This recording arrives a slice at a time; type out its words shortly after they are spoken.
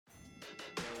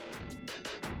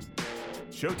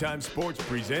Showtime Sports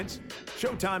presents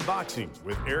Showtime Boxing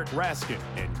with Eric Raskin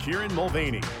and Kieran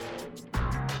Mulvaney.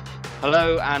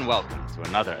 Hello and welcome to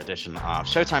another edition of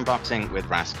Showtime Boxing with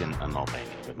Raskin and Mulvaney.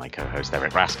 With my co-host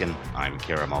Eric Raskin, I'm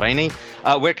Kieran Mulvaney.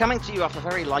 We're coming to you off a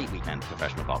very light weekend of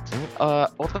professional boxing,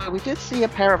 although we did see a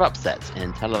pair of upsets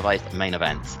in televised main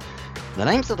events. The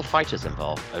names of the fighters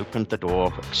involved opened the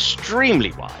door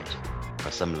extremely wide for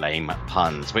some lame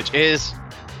puns, which is,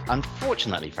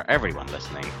 unfortunately for everyone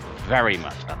listening, very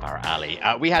much up our alley.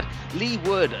 We had Lee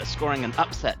Wood scoring an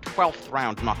upset 12th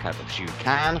round knockout of Shu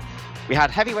Kan. We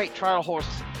had heavyweight trial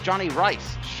horse Johnny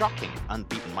Rice shocking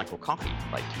unbeaten Michael Coffey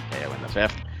by TKO in the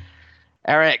 5th.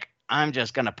 Eric, I'm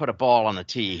just going to put a ball on the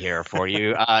tee here for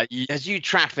you. As you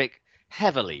traffic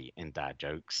heavily in dad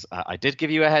jokes, I did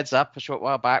give you a heads up a short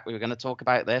while back. We were going to talk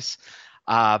about this.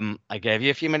 I gave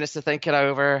you a few minutes to think it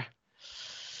over.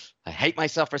 I hate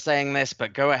myself for saying this,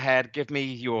 but go ahead. Give me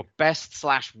your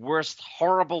best/worst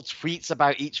horrible tweets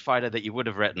about each fighter that you would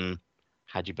have written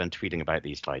had you been tweeting about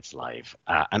these fights live.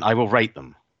 And I will rate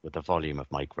them with the volume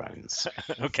of my groans.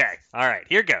 Okay. All right.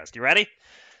 Here goes. You ready?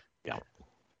 Yeah.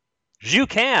 Zhu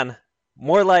Can.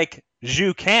 More like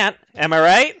Zhu Can't. Am I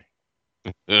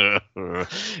right?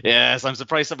 Yes, I'm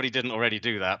surprised somebody didn't already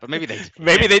do that, but maybe they did.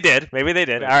 Maybe they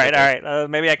did. All right.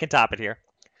 Maybe I can top it here.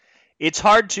 It's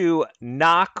hard to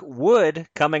knock wood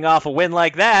coming off a win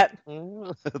like that.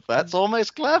 That's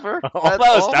almost clever. Almost.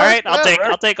 All right. Clever.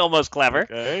 I'll take almost clever.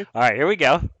 Okay. All right. Here we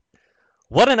go.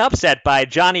 What an upset by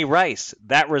Johnny Rice.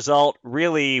 That result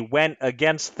really went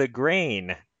against the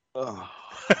grain. Oh,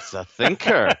 it's a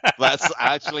thinker. That's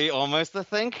actually almost a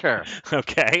thinker.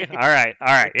 Okay. All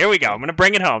right. Here we go. I'm going to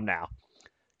bring it home now.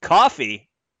 Coffee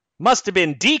must have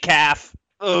been decaf.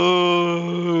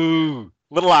 Ooh.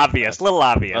 Little obvious.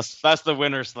 That's the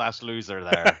winner/loser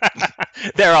there.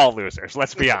 They're all losers.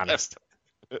 Let's be honest.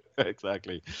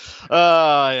 Exactly.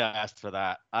 I asked for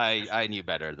that. I knew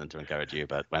better than to encourage you,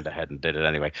 but went ahead and did it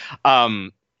anyway.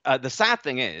 The sad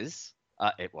thing is,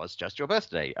 it was just your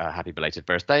birthday. Happy belated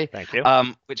birthday. Thank you.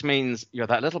 Which means you're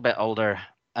that little bit older,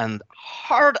 and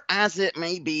hard as it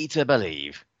may be to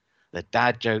believe, the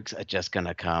dad jokes are just going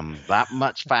to come that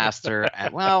much faster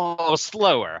and, or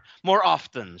slower, more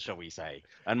often, shall we say,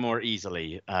 and more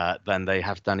easily than they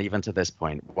have done even to this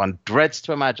point. One dreads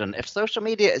to imagine if social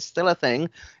media is still a thing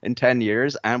in 10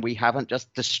 years and we haven't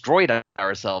just destroyed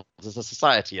ourselves as a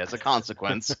society as a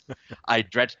consequence, I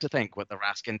dread to think what the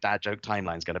Raskin dad joke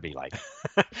timeline is going to be like.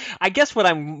 I guess what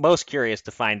I'm most curious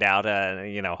to find out,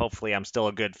 hopefully I'm still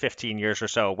a good 15 years or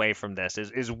so away from this,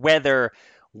 is whether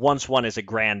once one is a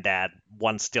granddad,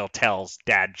 one still tells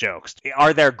dad jokes.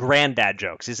 Are there granddad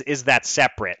jokes? Is that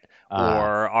separate?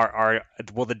 Or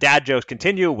will the dad jokes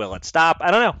continue? Will it stop? I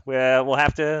don't know.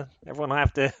 Everyone will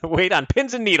have to wait on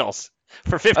pins and needles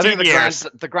for 15 years.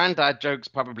 The granddad jokes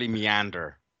probably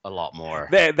meander a lot more.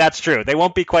 That's true. They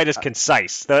won't be quite as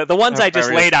concise. The ones I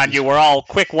just laid on you were all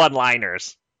quick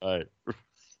one-liners. Right.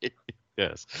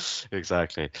 Yes,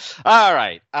 exactly. All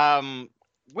right.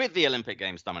 With the Olympic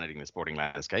Games dominating the sporting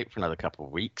landscape for another couple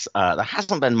of weeks, there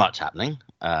hasn't been much happening,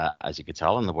 as you could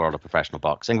tell, in the world of professional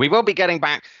boxing. We will be getting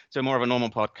back to more of a normal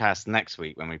podcast next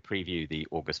week when we preview the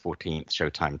August 14th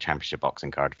Showtime Championship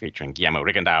boxing card featuring Guillermo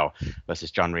Rigondeaux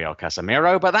versus John Riel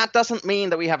Casimiro. But that doesn't mean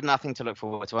that we have nothing to look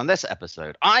forward to on this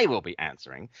episode. I will be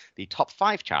answering the top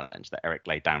 5 challenge that Eric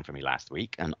laid down for me last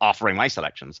week and offering my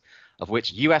selections of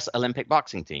which U.S. Olympic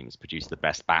boxing teams produced the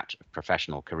best batch of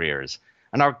professional careers.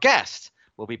 And our guest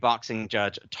will be boxing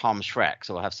judge Tom Schreck.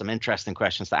 So we'll have some interesting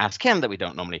questions to ask him that we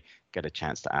don't normally get a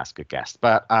chance to ask a guest.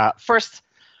 But first,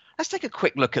 let's take a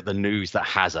quick look at the news that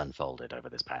has unfolded over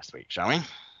this past week, shall we?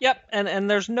 Yep, and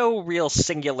there's no real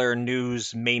singular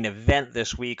news main event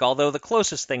this week, although the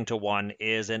closest thing to one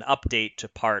is an update to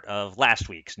part of last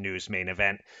week's news main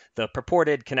event, the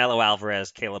purported Canelo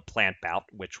Alvarez-Caleb Plant bout,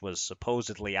 which was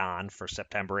supposedly on for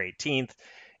September 18th,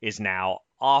 is now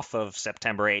off of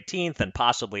September 18th and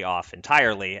possibly off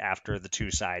entirely after the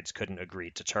two sides couldn't agree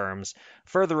to terms.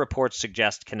 Further reports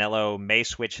suggest Canelo may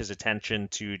switch his attention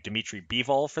to Dmitry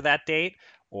Bivol for that date,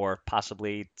 or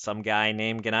possibly some guy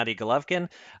named Gennady Golovkin,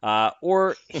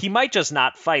 or he might just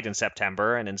not fight in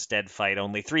September and instead fight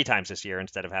only 3 times this year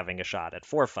instead of having a shot at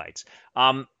 4 fights.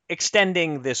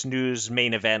 extending this news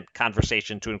main event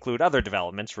conversation to include other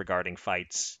developments regarding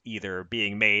fights either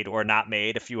being made or not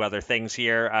made. A few other things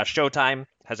here. Showtime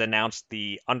has announced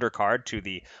the undercard to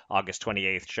the August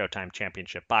 28th Showtime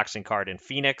Championship boxing card in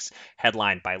Phoenix,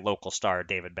 headlined by local star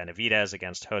David Benavidez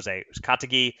against Jose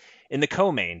Uzcategui. In the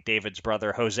co-main, David's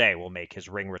brother Jose will make his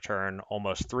ring return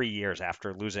almost 3 years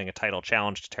after losing a title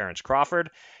challenge to Terence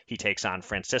Crawford. He takes on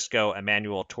Francisco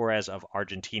Emmanuel Torres of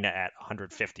Argentina at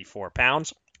 154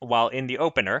 pounds. While in the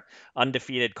opener,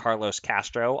 undefeated Carlos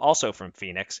Castro, also from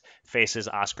Phoenix, faces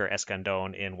Oscar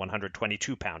Escandon in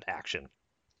 122-pound action.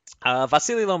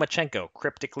 Vasily Lomachenko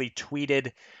cryptically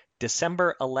tweeted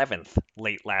December 11th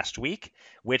late last week,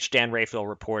 which Dan Raphael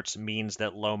reports means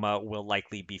that Loma will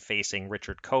likely be facing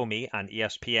Richard Comey on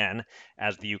ESPN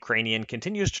as the Ukrainian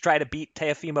continues to try to beat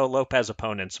Teofimo Lopez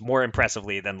opponents more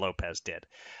impressively than Lopez did.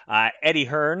 Eddie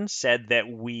Hearn said that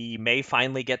we may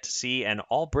finally get to see an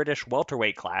all-British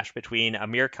welterweight clash between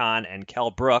Amir Khan and Kell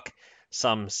Brook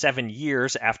some 7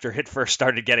 years after it first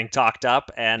started getting talked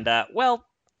up, and,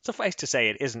 suffice to say,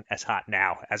 it isn't as hot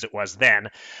now as it was then.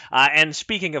 And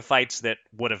speaking of fights that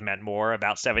would have meant more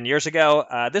about 7 years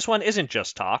ago, this one isn't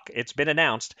just talk. It's been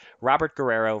announced. Robert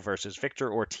Guerrero versus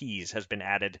Victor Ortiz has been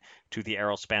added to the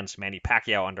Errol Spence-Manny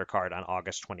Pacquiao undercard on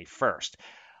August 21st.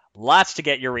 Lots to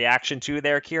get your reaction to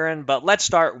there, Kieran, but let's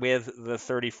start with the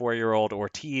 34-year-old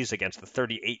Ortiz against the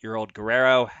 38-year-old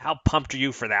Guerrero. How pumped are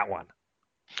you for that one?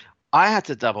 I had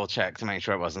to double check to make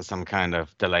sure it wasn't some kind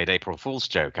of delayed April Fool's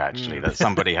joke, actually, that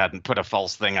somebody hadn't put a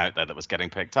false thing out there that was getting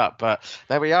picked up. But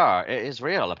there we are. It is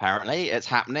real, apparently. It's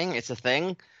happening. It's a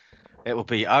thing. It will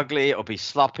be ugly. It will be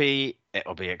sloppy. It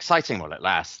will be exciting while it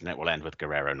lasts. And it will end with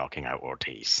Guerrero knocking out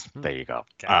Ortiz. There you go.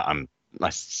 Okay.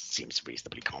 That seems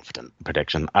reasonably confident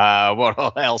prediction.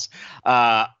 What else?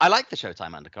 I like the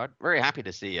Showtime undercard. Very happy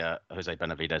to see Jose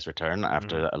Benavidez return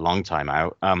after a long time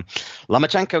out.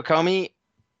 Lomachenko-Comey,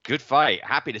 good fight.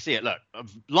 Happy to see it. Look,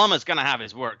 Loma's going to have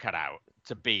his work cut out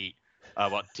to beat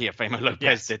what Teofimo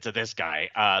Lopez did to this guy.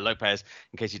 Lopez,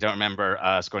 in case you don't remember,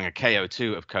 scoring a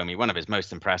KO2 of Comey, one of his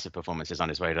most impressive performances on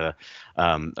his way to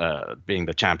being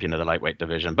the champion of the lightweight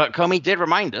division. But Comey did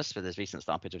remind us with his recent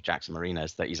stoppage of Jackson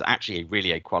Mariñez that he's actually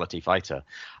really a quality fighter.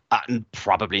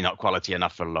 Probably not quality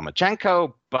enough for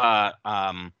Lomachenko, but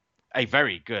a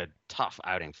very good, tough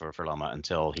outing for Loma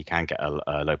until he can get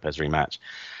a Lopez rematch.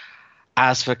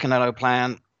 As for Canelo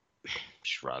plan,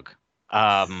 shrug.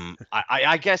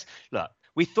 I guess, look,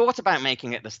 we thought about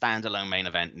making it the standalone main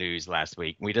event news last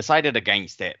week. We decided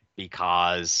against it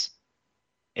because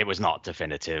it was not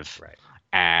definitive. Right.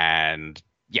 And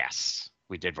yes,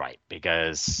 we did right,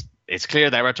 because it's clear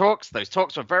there were talks. Those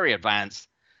talks were very advanced,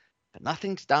 but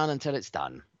nothing's done until it's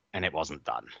done. And it wasn't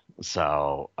done.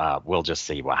 So we'll just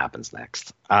see what happens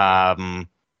next.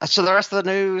 So the rest of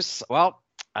the news, well,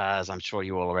 as I'm sure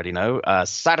you all already know,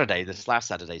 this last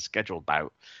Saturday's scheduled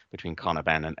bout between Conor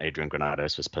Benn and Adrian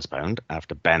Granados was postponed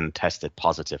after Benn tested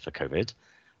positive for COVID.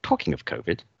 Talking of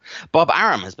COVID, Bob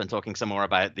Arum has been talking some more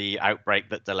about the outbreak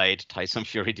that delayed Tyson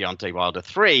Fury Deontay Wilder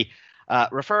 3.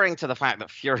 Referring to the fact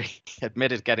that Fury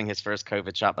admitted getting his first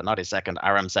COVID shot, but not his second,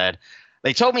 Arum said,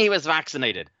 "They told me he was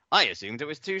vaccinated. I assumed it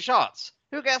was 2 shots.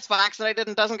 Who gets vaccinated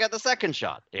and doesn't get the second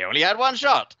shot? He only had 1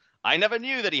 shot. I never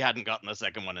knew that he hadn't gotten the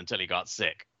second one until he got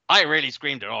sick. I really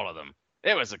screamed at all of them.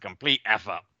 It was a complete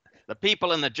F-up. The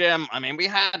people in the gym, we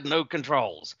had no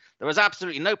controls. There was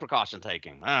absolutely no precaution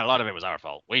taking. A lot of it was our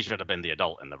fault. We should have been the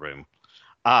adult in the room."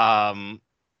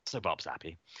 So Bob's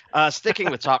happy. Sticking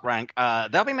with Top Rank,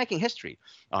 they'll be making history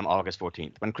on August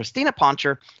 14th when Christina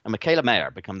Poncher and Michaela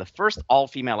Mayer become the first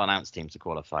all-female announced team to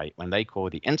call a fight when they call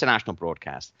the international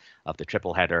broadcast of the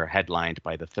triple header headlined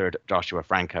by the third Joshua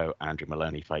Franco-Andrew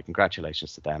Maloney fight.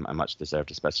 Congratulations to them, and much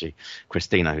deserved, especially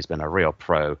Christina, who's been a real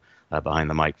pro behind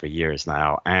the mic for years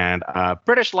now. And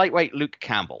British lightweight Luke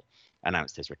Campbell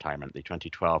announced his retirement. The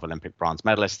 2012 Olympic bronze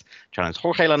medalist challenged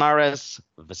Jorge Linares,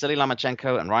 Vasily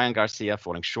Lomachenko, and Ryan Garcia,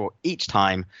 falling short each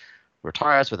time.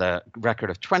 Retires with a record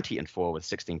of 20-4 with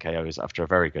 16 KOs after a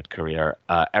very good career.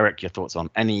 Eric, your thoughts on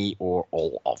any or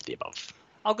all of the above?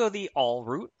 I'll go the all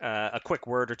route. A quick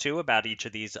word or two about each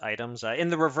of these items. In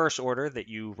the reverse order that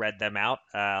you read them out,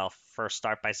 I'll first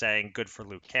start by saying good for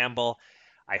Luke Campbell.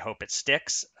 I hope it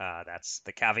sticks. That's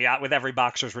the caveat with every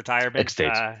boxer's retirement,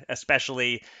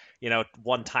 especially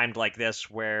one timed like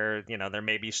this where, there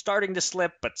may be starting to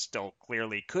slip, but still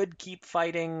clearly could keep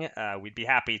fighting. We'd be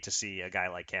happy to see a guy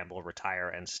like Campbell retire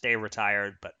and stay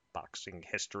retired, but boxing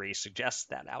history suggests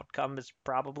that outcome is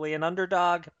probably an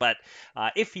underdog. But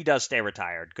if he does stay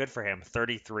retired, good for him.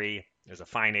 33 is a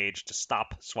fine age to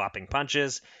stop swapping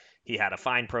punches. He had a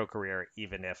fine pro career,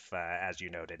 even if, as you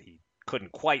noted, he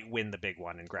couldn't quite win the big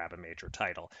one and grab a major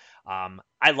title.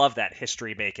 I love that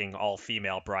history-making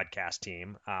all-female broadcast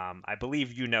team. I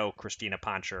believe you know Christina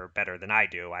Poncher better than I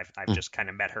do. I've just kind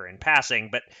of met her in passing,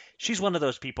 but she's one of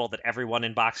those people that everyone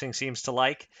in boxing seems to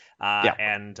like.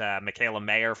 And Michaela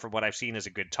Mayer, from what I've seen, is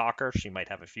a good talker. She might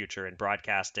have a future in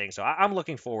broadcasting. So I'm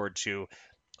looking forward to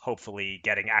hopefully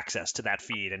getting access to that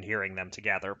feed and hearing them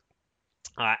together.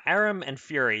 Arum and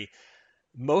Fury,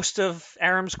 most of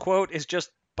Arum's quote is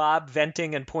just Bob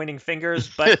venting and pointing fingers,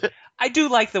 but I do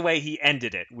like the way he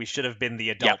ended it. We should have been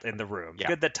the adult in the room.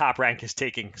 Good that Top Rank is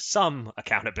taking some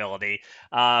accountability.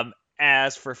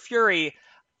 As for Fury,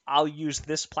 I'll use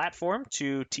this platform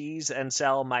to tease and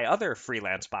sell my other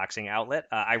freelance boxing outlet.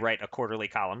 I write a quarterly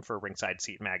column for Ringside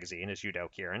Seat magazine, as you know,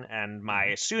 Kieran, and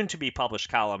my soon-to-be published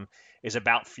column is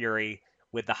about Fury,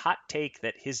 with the hot take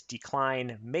that his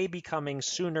decline may be coming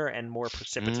sooner and more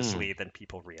precipitously than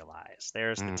people realize.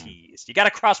 There's the tease. You got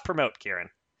to cross-promote, Kieran.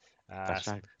 That's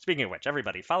right. Speaking of which,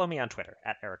 everybody, follow me on Twitter,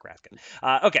 at Eric Raskin.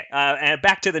 And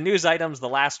back to the news items. The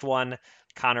last one,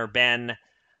 Conor Benn.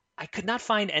 I could not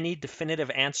find any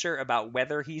definitive answer about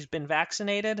whether he's been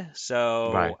vaccinated,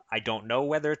 so I don't know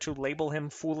whether to label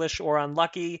him foolish or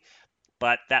unlucky.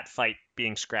 But that fight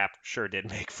being scrapped sure did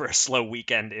make for a slow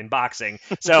weekend in boxing.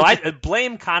 So I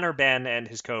blame Conor Benn and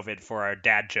his COVID for our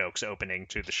dad jokes opening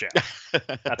to the show.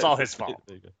 That's all his fault.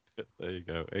 There you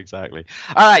go. Exactly.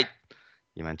 All right.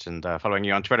 You mentioned following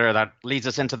you on Twitter. That leads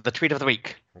us into the tweet of the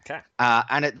week. Okay.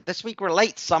 And this week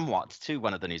relates somewhat to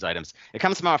one of the news items. It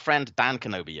comes from our friend Dan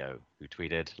Canobio, who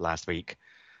tweeted last week,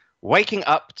 waking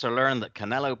up to learn that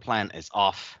Canelo Plant is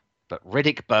off, but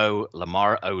Riddick Bowe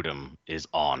Lamar Odom is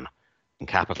on. In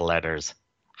capital letters,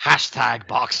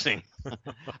 #boxing.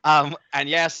 And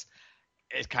yes,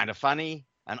 it's kind of funny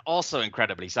and also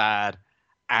incredibly sad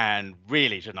and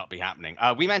really should not be happening.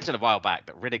 We mentioned a while back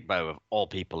that Riddick Bowe, of all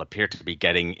people, appeared to be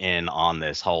getting in on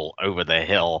this whole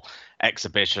over-the-hill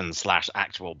exhibition /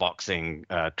 actual boxing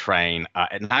train.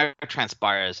 It now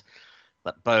transpires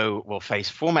that Bowe will face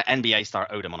former NBA star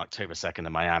Odom on October 2nd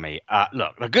in Miami.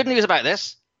 Look, the good news about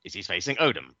this is he's facing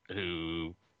Odom,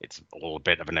 who... It's all a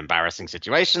bit of an embarrassing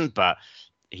situation, but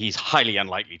he's highly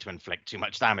unlikely to inflict too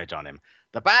much damage on him.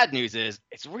 The bad news is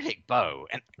it's Riddick Bowe,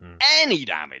 and any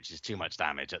damage is too much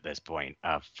damage at this point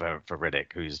for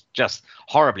Riddick, who's just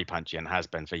horribly punchy and has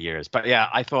been for years. But yeah,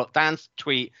 I thought Dan's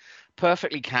tweet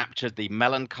perfectly captured the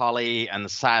melancholy and the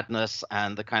sadness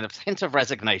and the kind of hint of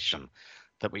resignation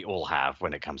that we all have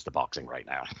when it comes to boxing right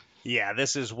now. Yeah,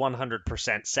 this is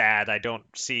 100% sad. I don't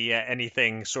see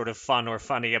anything sort of fun or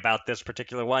funny about this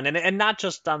particular one. And not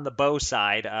just on the Bowe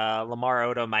side. Lamar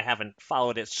Odom, I haven't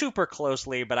followed it super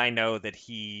closely, but I know that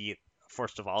he,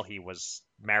 first of all, he was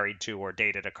married to or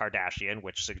dated a Kardashian,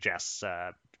 which suggests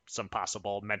some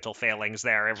possible mental failings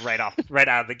there right out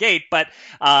of the gate. But,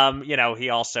 he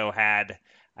also had,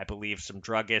 I believe, some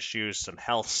drug issues, some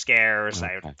health scares.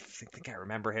 Okay. I think I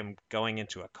remember him going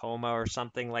into a coma or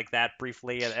something like that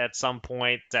briefly at some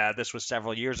point. This was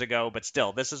several years ago, but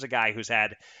still, this is a guy who's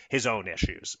had his own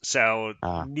issues. So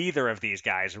neither of these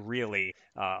guys really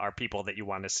are people that you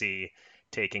want to see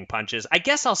taking punches. I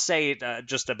guess I'll say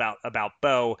just about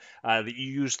Bowe that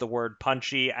you used the word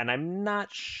punchy, and I'm not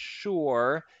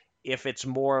sure if it's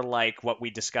more like what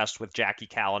we discussed with Jackie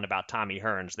Callan about Tommy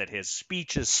Hearns, that his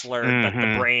speech is slurred, but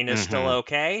the brain is still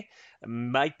okay.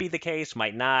 Might be the case,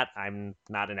 might not. I'm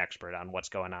not an expert on what's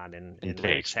going on in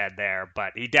Riddick's head there,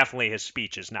 but his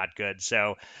speech is not good.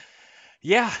 So,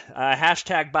 yeah,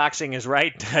 #boxing is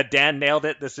right. Dan nailed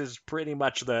it. This is pretty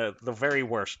much the very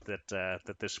worst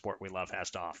that this sport we love has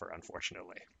to offer,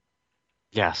 unfortunately.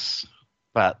 Yes,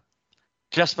 but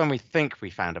just when we think we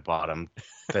found a bottom,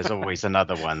 there's always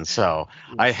another one. So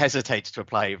I hesitate to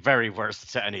apply very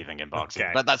worst to anything in boxing,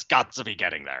 but that's got to be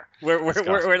getting there.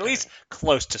 We're at least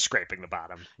close to scraping the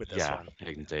bottom with this one.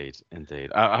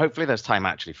 Indeed. Hopefully there's time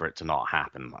actually for it to not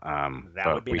happen.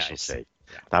 That would be nice. We shall see.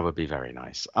 Yeah. That would be very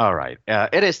nice. All right.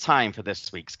 It is time for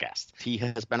this week's guest. He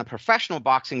has been a professional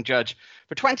boxing judge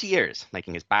for 20 years,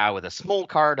 making his bow with a small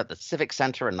card at the Civic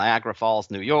Center in Niagara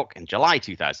Falls, New York in July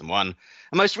 2001, and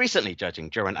most recently judging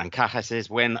Duran Ancajas'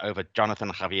 win over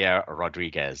Jonathan Javier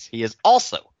Rodriguez. He is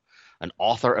also an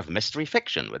author of mystery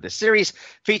fiction, with a series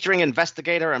featuring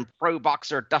investigator and pro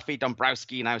boxer Duffy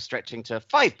Dombrowski, now stretching to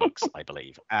 5 books, I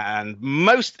believe. And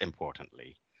most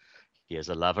importantly, he is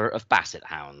a lover of basset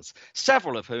hounds,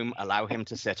 several of whom allow him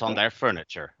to sit on their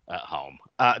furniture at home.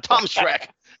 Tom Schreck,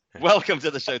 welcome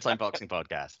to the Showtime Boxing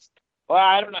Podcast. Well,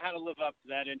 I don't know how to live up to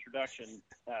that introduction,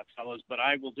 fellas, but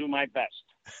I will do my best.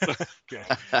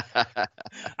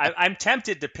 I'm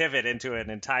tempted to pivot into an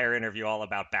entire interview all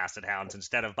about basset hounds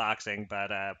instead of boxing,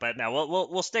 but no,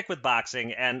 we'll stick with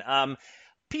boxing. And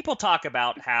people talk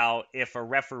about how if a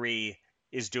referee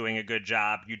is doing a good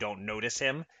job, you don't notice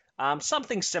him.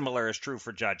 Something similar is true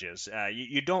for judges.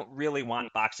 You don't really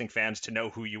want boxing fans to know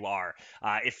who you are.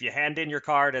 If you hand in your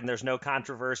card and there's no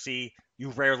controversy, you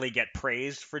rarely get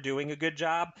praised for doing a good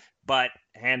job, but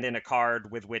hand in a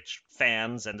card with which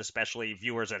fans, and especially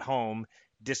viewers at home,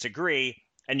 disagree,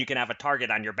 and you can have a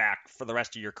target on your back for the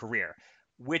rest of your career.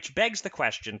 Which begs the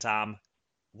question, Tom,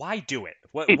 why do it?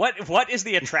 What is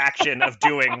the attraction of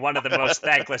doing one of the most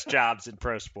thankless jobs in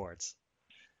pro sports?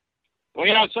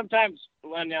 Well, sometimes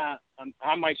when I'm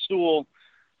on my stool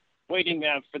waiting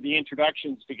for the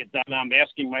introductions to get done, I'm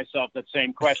asking myself that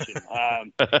same question.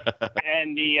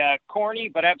 And the corny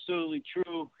but absolutely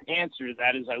true answer to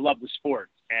that is I love the sport.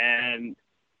 And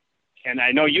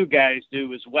I know you guys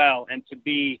do as well. And to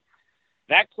be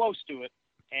that close to it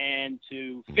and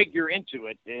to figure into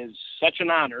it is such an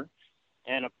honor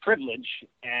and a privilege.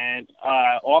 And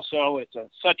also it's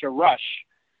such a rush.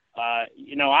 I'm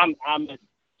a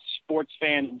sports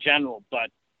fan in general, but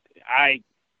I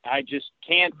just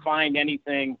can't find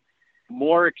anything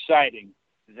more exciting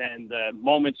than the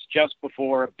moments just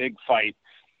before a big fight,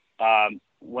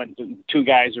 when the two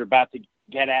guys are about to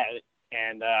get at it.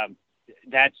 And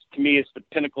that's, to me, is the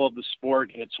pinnacle of the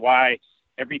sport. And it's why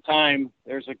every time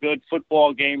there's a good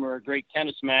football game or a great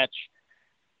tennis match,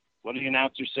 what do the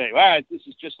announcers say? Well, this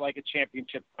is just like a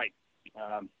championship fight.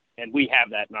 And we have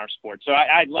that in our sport. So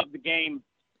I love the game.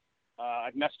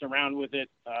 I've messed around with it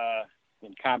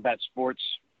in combat sports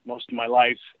most of my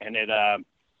life, and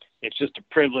it's just a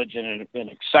privilege and an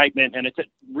excitement, and it's a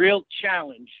real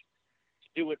challenge to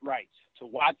do it right, to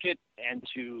watch it and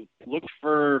to look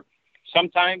for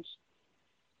sometimes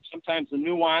the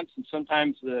nuance and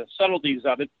sometimes the subtleties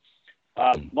of it.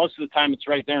 Most of the time it's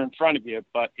right there in front of you,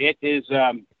 but it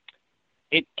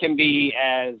can be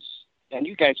and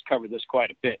you guys cover this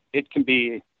quite a bit, it can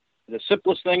be the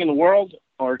simplest thing in the world,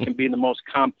 or it can be the most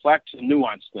complex and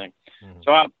nuanced thing. Mm-hmm.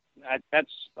 So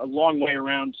that's a long way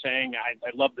around saying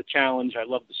I love the challenge, I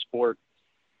love the sport,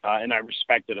 and I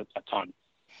respect it a ton.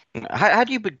 How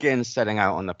do you begin setting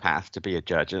out on the path to be a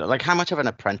judge? Like, how much of an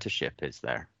apprenticeship is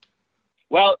there?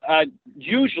 Well,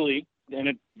 usually, and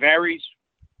it varies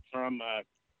from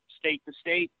state to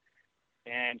state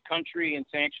and country and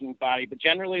sanctioning body, but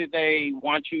generally they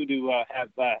want you to have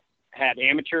had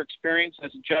amateur experience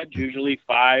as a judge, usually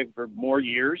 5 or more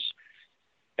years.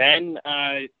 Then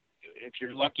if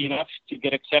you're lucky enough to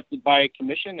get accepted by a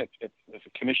commission, if a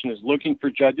commission is looking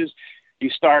for judges, you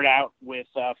start out with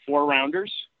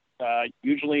 4-rounders,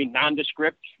 usually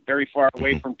nondescript, very far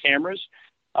away from cameras.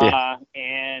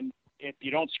 And if you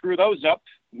don't screw those up,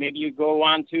 maybe you go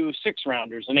on to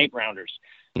 6-rounders and 8-rounders.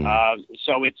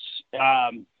 So it's,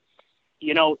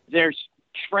 there's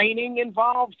training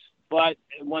involved, but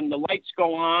when the lights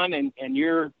go on and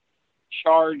you're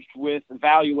charged with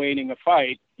evaluating a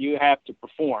fight, you have to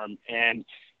perform. And,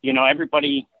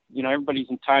 everybody's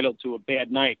entitled to a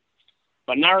bad night.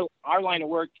 But in our line of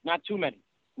work, not too many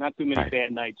right.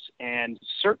 Bad nights, and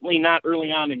certainly not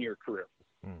early on in your career.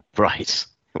 Right.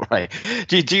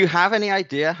 Do you have any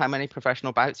idea how many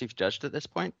professional bouts you've judged at this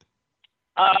point?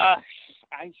 I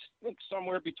think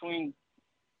somewhere between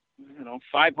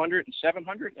 500 and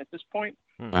 700 at this point.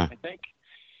 I think.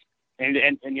 And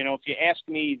if you ask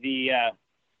me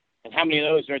and how many of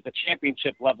those are at the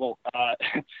championship level,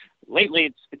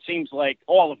 lately it seems like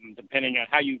all of them, depending on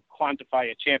how you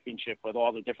quantify a championship with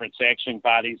all the different sanctioning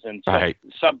bodies and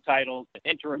subtitles,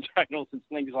 interim titles, and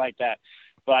things like that.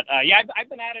 But I've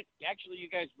been at it. Actually, you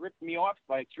guys ripped me off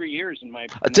by 3 years in my.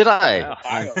 Did I?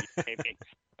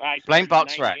 Blame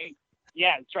Box Rec.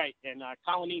 Yeah, that's right. In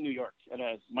Colony, New York, at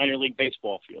a minor league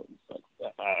baseball field. But,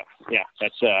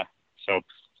 that's so.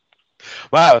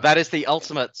 Wow, that is the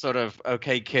ultimate sort of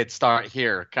okay, kid, start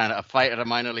here kind of a fight at a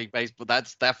minor league baseball.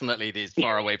 That's definitely as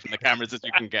far away from the cameras as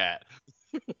you can get.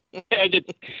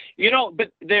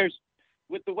 But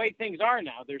with the way things are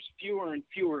now, there's fewer and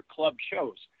fewer club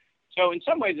shows. So in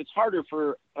some ways, it's harder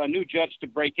for a new judge to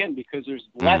break in because there's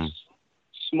less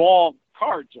small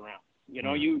cards around. You're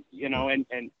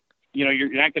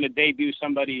not going to debut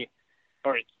somebody,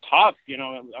 or it's tough,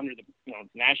 under the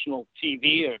national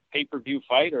TV or pay-per-view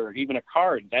fight or even a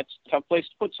card. That's a tough place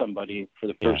to put somebody for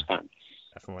the first time.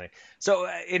 Definitely. So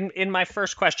in my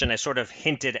first question, I sort of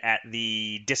hinted at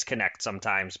the disconnect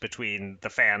sometimes between the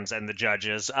fans and the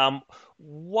judges.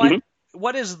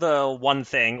 What is the one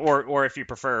thing, or if you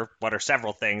prefer, what are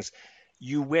several things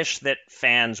you wish that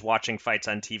fans watching fights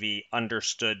on TV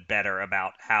understood better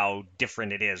about how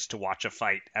different it is to watch a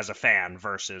fight as a fan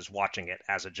versus watching it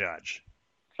as a judge?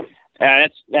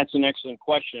 That's an excellent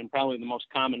question, probably the most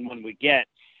common one we get.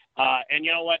 And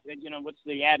you know what? What's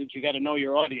the adage? You got to know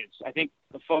your audience. I think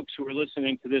the folks who are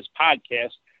listening to this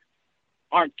podcast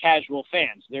aren't casual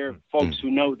fans. They're folks who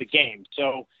know the game.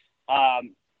 So,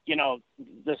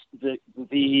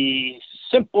 the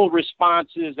simple response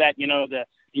is that,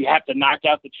 you have to knock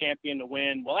out the champion to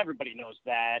win. Well, everybody knows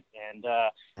that. And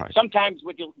Right. Sometimes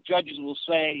what judges will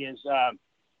say is,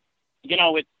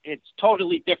 it's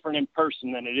totally different in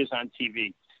person than it is on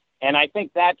TV. And I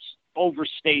think that's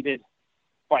overstated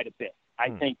quite a bit. I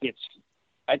think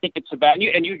it's about,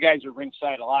 and you guys are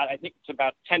ringside a lot, I think it's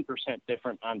about 10%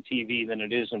 different on TV than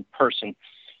it is in person.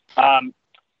 I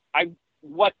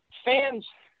would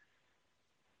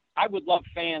love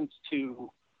fans to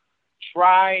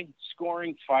try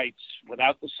scoring fights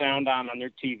without the sound on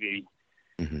their TV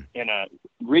in a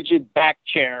rigid back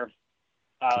chair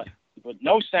with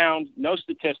no sound, no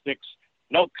statistics,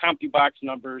 no CompuBox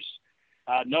numbers,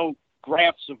 no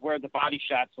graphs of where the body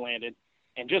shots landed,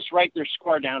 and just write their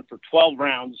score down for 12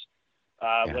 rounds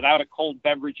without a cold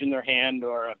beverage in their hand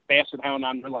or a basset hound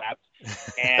on their lap,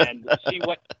 and see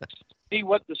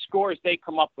what the scores they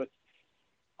come up with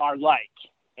are like.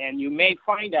 And you may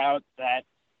find out that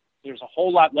there's a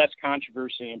whole lot less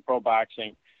controversy in pro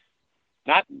boxing.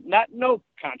 Not no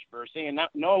controversy, and I'm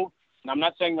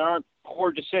not saying there aren't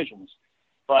poor decisions,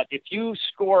 but if you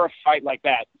score a fight like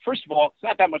that, first of all, it's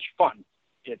not that much fun.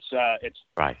 It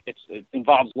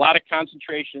involves a lot of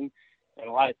concentration and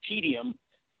a lot of tedium,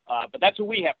 but that's what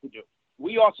we have to do.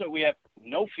 We have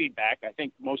no feedback. I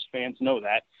think most fans know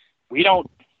that. We don't,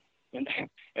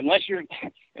 unless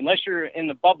you're in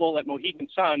the bubble at Mohegan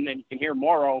Sun and you can hear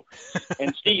Morrow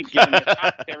and Steve giving a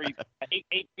commentary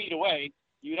 8 feet away,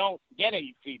 you don't get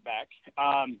any feedback.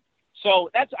 So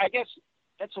I guess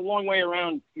that's a long way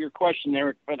around your question,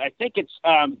 Eric, but I think it's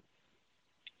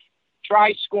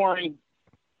try scoring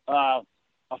a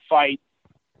fight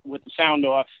with the sound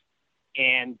off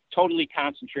and totally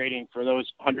concentrating for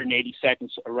those 180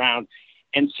 seconds around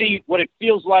and see what it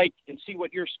feels like and see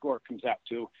what your score comes out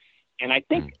to. And I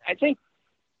think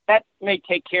that may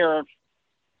take care of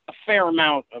a fair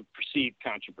amount of perceived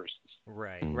controversies.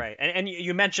 Right. And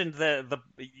you mentioned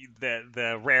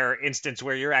the rare instance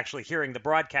where you're actually hearing the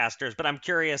broadcasters, but I'm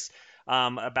curious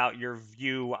about your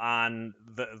view on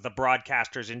the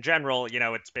broadcasters in general.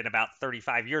 It's been about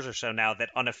 35 years or so now that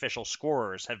unofficial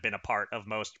scorers have been a part of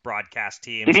most broadcast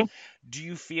teams. Do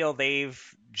you feel they've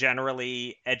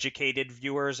generally educated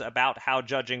viewers about how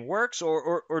judging works,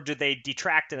 or do they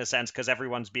detract in a sense because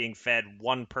everyone's being fed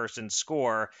one person's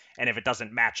score, and if it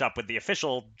doesn't match up with the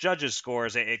official judges'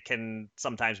 scores, it can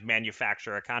sometimes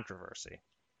manufacture a controversy?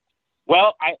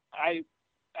 Well, I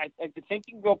think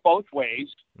you can go both ways,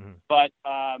 but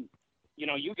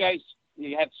you guys,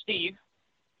 you have Steve,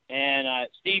 and I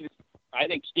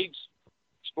think Steve's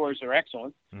scores are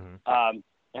excellent.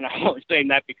 And I'm only saying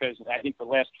that because I think the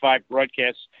last 5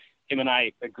 broadcasts, him and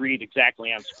I agreed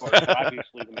exactly on scores. So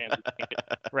obviously, the man's a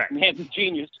genius. Right. Man's a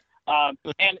genius. And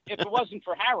if it wasn't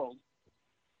for Harold,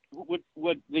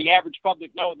 would the average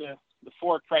public know the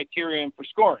 4 criterion for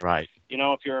scoring? Right.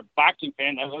 If you're a boxing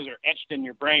fan, those are etched in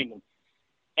your brain.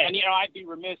 And I'd be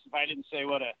remiss if I didn't say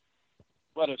what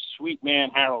a sweet man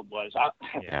Harold was.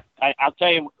 I'll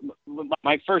tell you,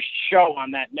 my first show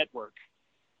on that network,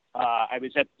 I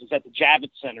was at the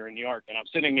Javits Center in New York, and I'm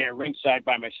sitting there ringside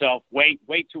by myself, way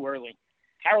too early.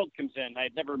 Harold comes in. I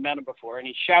had never met him before, and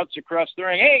he shouts across the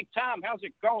ring, "Hey, Tom, how's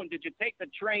it going? Did you take the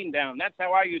train down? That's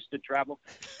how I used to travel."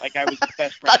 Like I was his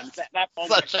best friend. that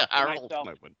moment, such a Harold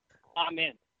moment. I'm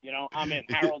in. I'm in.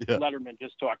 Harold Letterman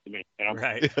just talked to me.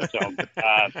 Right.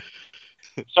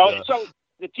 So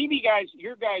the TV guys,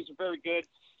 your guys are very good.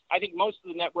 I think most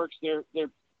of the networks, they're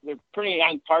pretty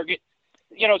on target.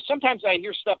 Sometimes I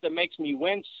hear stuff that makes me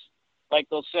wince. Like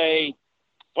they'll say,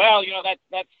 "Well,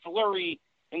 that flurry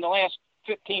in the last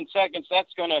 15 seconds,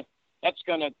 that's gonna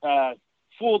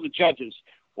fool the judges,"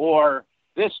 or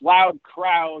 "This loud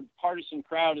crowd, partisan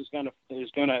crowd, is gonna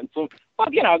influence." Well,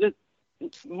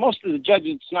 most of the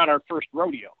judges, it's not our first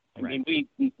rodeo. I mean,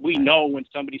 we know when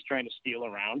somebody's trying to steal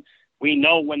around. We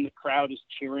know when the crowd is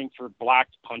cheering for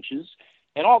blocked punches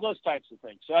and all those types of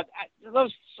things. So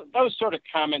those sort of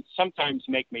comments sometimes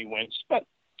make me wince, but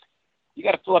you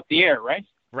got to fill up the air, right?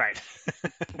 Right.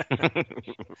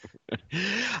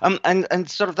 And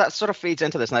sort of that sort of feeds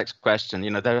into this next question.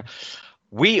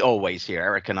 We always hear,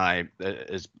 Eric and I,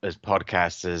 as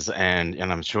podcasters, and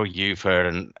I'm sure you've heard,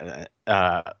 and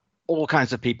all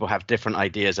kinds of people have different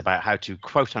ideas about how to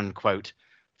quote unquote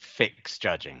fix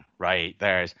judging, right?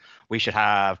 We should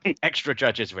have extra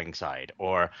judges ringside,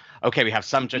 or okay, we have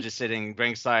some judges sitting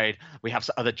ringside, we have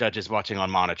some other judges watching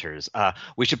on monitors.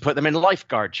 We should put them in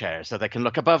lifeguard chairs so they can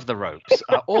look above the ropes.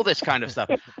 All this kind of stuff.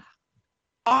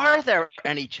 Are there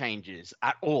any changes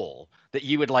at all that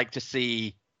you would like to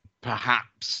see,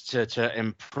 perhaps to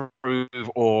improve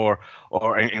or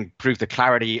improve the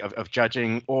clarity of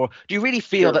judging, or do you really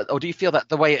feel that, or do you feel that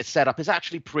the way it's set up is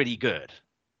actually pretty good?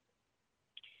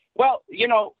 Well,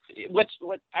 what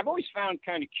I've always found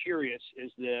kind of curious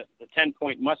is the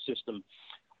 10-point must system,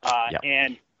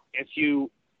 and if you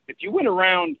win a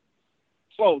round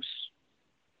close,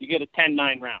 you get a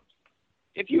 10-9 round.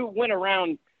 If you win a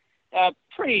round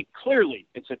pretty clearly,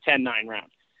 it's a 10-9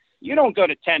 round. You don't go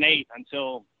to 10-8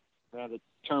 until the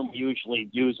term we usually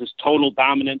use is total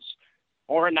dominance,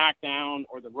 or a knockdown,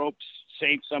 or the ropes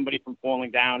save somebody from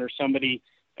falling down, or somebody.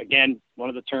 Again, one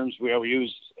of the terms we always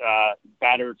use,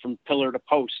 battered from pillar to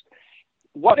post.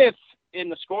 What if in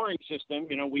the scoring system,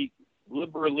 we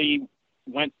liberally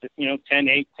went to,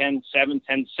 10-8, 10-7,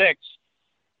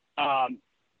 10-6,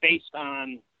 based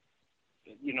on,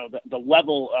 the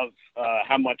level of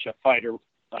how much a fighter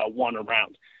won a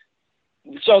round.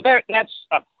 So that's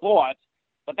a thought,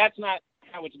 but that's not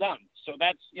how it's done. So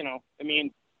that's,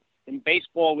 in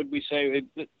baseball, would we say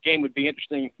the game would be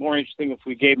more interesting if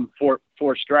we gave them four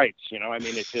strikes?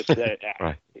 It's just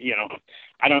right.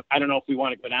 I don't know if we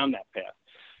want to go down that path.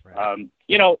 Right.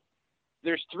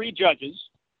 There's 3 judges,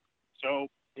 so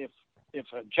if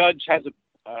a judge has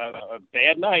a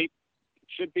bad night, it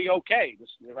should be okay.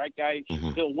 The right guy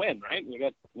should still win, right? You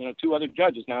got 2 other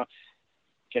judges now.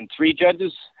 Can 3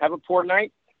 judges have a poor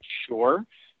night? Sure.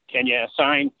 Can you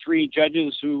assign 3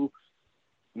 judges who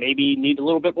maybe need a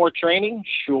little bit more training?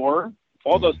 Sure.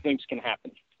 All those things can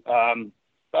happen.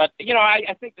 But,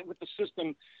 I think that with the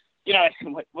system,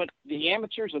 what the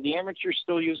amateurs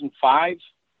still using 5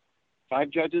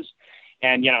 judges.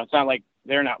 And, it's not like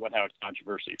they're not without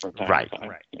controversy from time to time.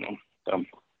 Right. So.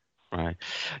 Right.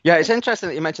 Yeah, it's interesting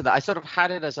that you mentioned that. I sort of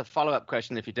had it as a follow-up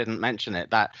question if you didn't mention it,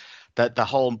 that the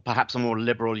whole perhaps a more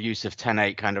liberal use of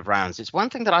 10-8 kind of rounds. It's one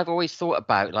thing that I've always thought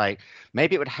about, like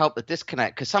maybe it would help the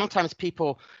disconnect, because sometimes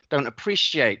people don't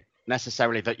appreciate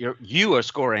necessarily that you are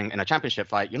scoring in a championship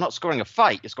fight. You're not scoring a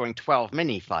fight, you're scoring 12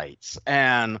 mini fights.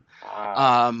 And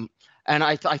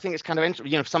I think it's kind of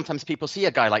interesting. Sometimes people see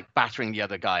a guy like battering the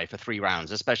other guy for 3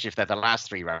 rounds, especially if they're the last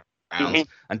 3 rounds.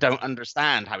 And don't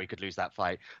understand how he could lose that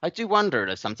fight. I do wonder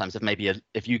that sometimes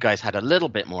if you guys had a little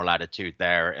bit more latitude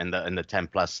there in the 10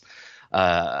 plus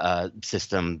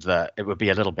system, that it would be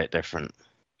a little bit different.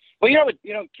 Well,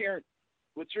 Kieran,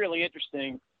 what's really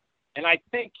interesting, and I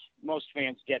think most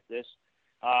fans get this,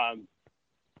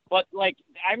 but like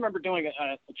I remember doing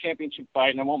a championship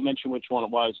fight, and I won't mention which one it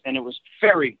was, and it was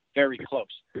very, very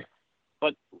close.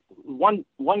 But one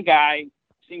guy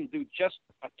seemed to do just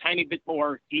a tiny bit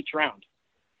more each round.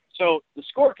 So the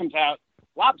score comes out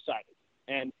lopsided,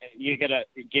 and you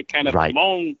get kind of a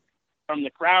moan from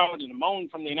the crowd and a moan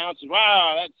from the announcers.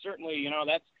 Wow, that's certainly,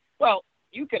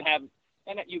 you could have,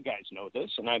 and you guys know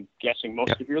this, and I'm guessing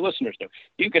most of your listeners do,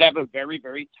 you could have a very,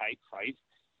 very tight fight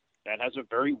that has a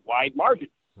very wide margin.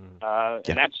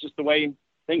 And that's just the way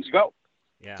things go.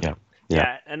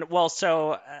 Yeah. And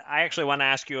so I actually want to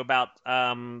ask you about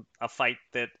a fight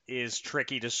that is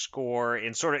tricky to score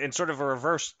in sort of a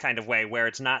reverse kind of way, where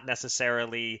it's not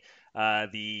necessarily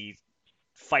the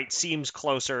fight seems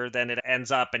closer than it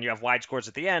ends up and you have wide scores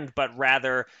at the end, but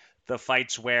rather the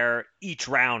fights where each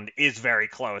round is very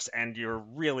close and you're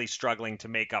really struggling to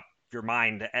make up your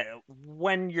mind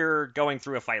when you're going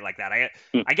through a fight like that.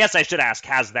 I guess I should ask,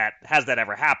 has that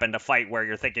ever happened, a fight where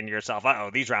you're thinking to yourself,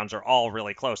 these rounds are all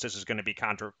really close, this is going to be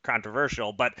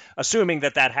controversial? But assuming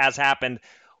that has happened,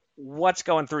 what's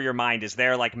going through your mind? Is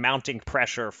there like mounting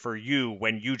pressure for you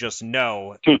when you just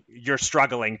know you're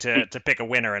struggling to pick a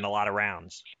winner in a lot of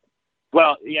rounds?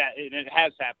 Well, yeah, it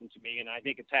has happened to me, and I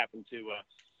think it's happened to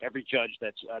every judge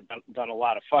that's done a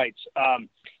lot of fights.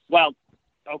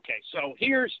 Okay, so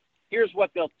here's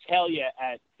what they'll tell you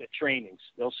at the trainings.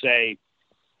 They'll say,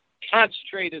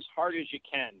 concentrate as hard as you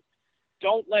can.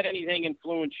 Don't let anything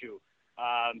influence you.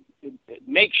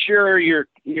 Make sure your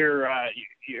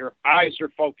eyes are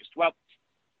focused. Well,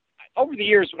 over the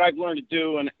years, what I've learned to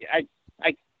do, and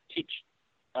I teach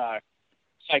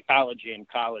psychology in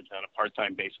college on a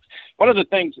part-time basis. One of the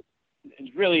things that has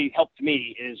really helped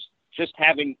me is just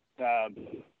having a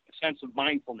sense of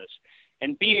mindfulness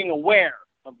and being aware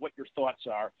of what your thoughts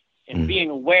are and being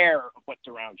aware of what's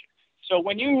around you. So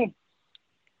when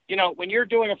when you're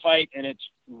doing a fight and it's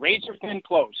razor thin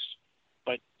close,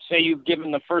 but say you've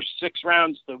given the first 6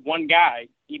 rounds to one guy,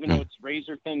 even though it's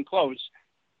razor thin close,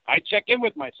 I check in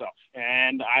with myself.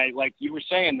 And I, like you were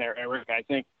saying there, Eric, I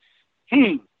think,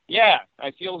 yeah,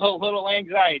 I feel a little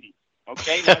anxiety.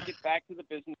 Okay, now get back to the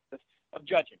business of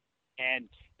judging. And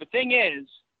the thing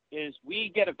is we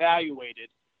get evaluated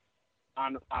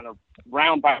on a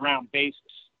round by round basis,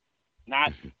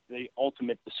 not the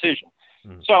ultimate decision.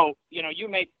 So, you know, you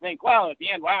may think, well, at the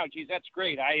end, wow, geez, that's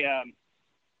great. I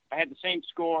had the same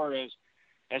score as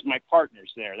my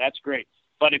partners there. That's great.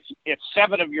 But if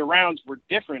 7 of your rounds were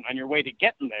different on your way to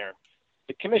getting there,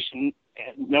 the commission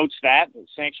notes that, the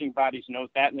sanctioning bodies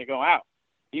note that, and they go, out.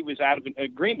 He was out of an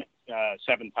agreement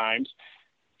 7 times.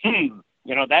 You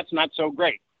know, that's not so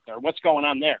great. Or what's going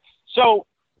on there? So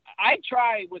I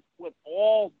try with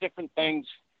all different things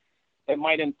that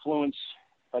might influence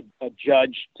a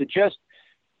judge to just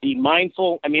be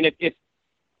mindful. I mean,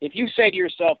 if you say to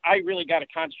yourself, I really got to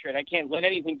concentrate, I can't let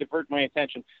anything divert my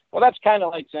attention. Well, that's kind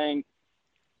of like saying,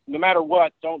 no matter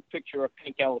what, don't picture a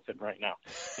pink elephant right now.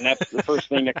 And that's the first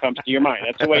thing that comes to your mind.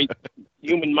 That's the way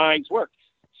human minds work.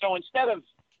 So instead of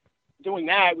doing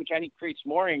that, which I think creates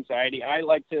more anxiety, I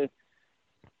like to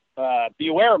be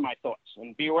aware of my thoughts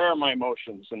and be aware of my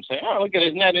emotions and say, oh, look at it,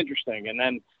 isn't that interesting? And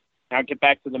then I'll get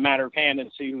back to the matter of hand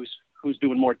and see who's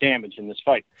doing more damage in this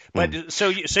fight. But so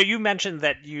you mentioned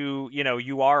that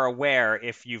you are aware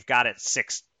if you've got it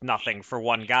 6-0 for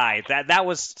one guy. That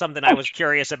was something I was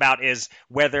curious about, is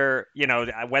whether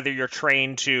you're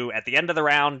trained to, at the end of the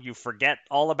round, you forget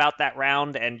all about that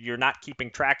round and you're not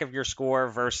keeping track of your score,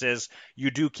 versus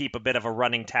you do keep a bit of a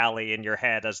running tally in your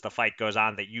head as the fight goes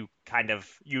on, that you kind of,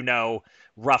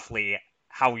 roughly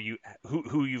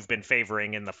who you've been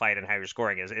favoring in the fight and how you're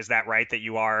scoring. Is that right, that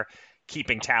you are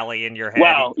keeping tally in your head?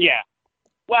 Well, yeah.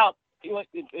 Well,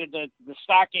 the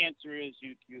stock answer is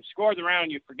you score the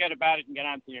round, you forget about it, and get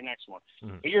on to your next one.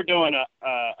 But you're doing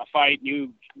a fight, and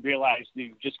you realize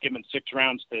you've just given 6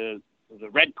 rounds to the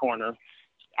red corner.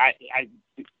 I'd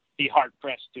be hard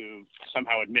pressed to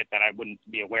somehow admit that I wouldn't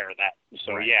be aware of that.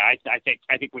 So right. Yeah,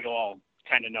 I think we all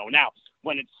kind of know. Now,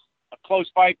 when it's a close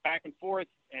fight back and forth,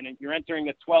 and you're entering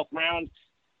the 12th round,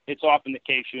 it's often the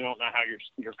case you don't know how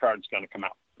your card's going to come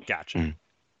out. Gotcha.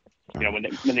 You know, when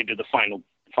they do the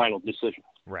final decision.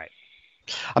 Right.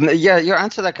 Yeah, your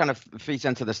answer that kind of feeds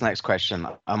into this next question.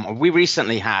 We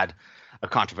recently had a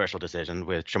controversial decision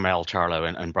with Jermell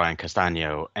Charlo and Brian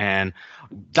Castano, and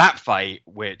that fight,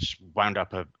 which wound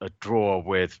up a draw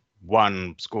with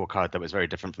one scorecard that was very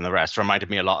different from the rest, reminded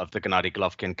me a lot of the Gennady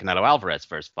Golovkin-Canelo Alvarez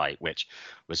first fight, which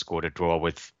was scored a draw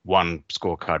with one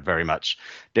scorecard very much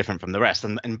different from the rest.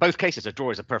 And in both cases, a draw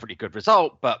is a perfectly good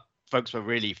result, but folks were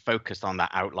really focused on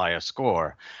that outlier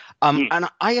score. And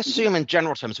I assume, in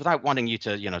general terms, without wanting you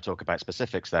to, talk about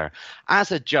specifics there,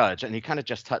 as a judge, and you kind of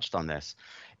just touched on this,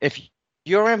 if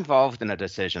you're involved in a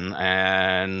decision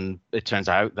and it turns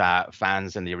out that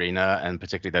fans in the arena, and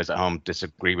particularly those at home,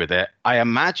 disagree with it, I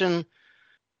imagine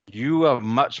you are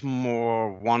much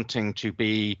more wanting to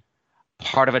be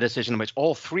part of a decision in which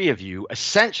all 3 of you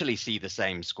essentially see the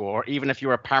same score, even if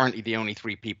you're apparently the only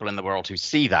 3 people in the world who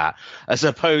see that, as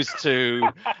opposed to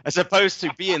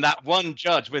being that one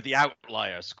judge with the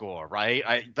outlier score, right?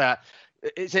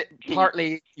 Is it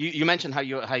partly you mentioned how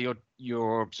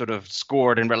you're sort of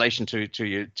scored in relation to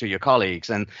your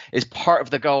colleagues, and is part of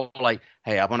the goal like,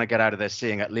 hey, I want to get out of this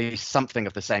seeing at least something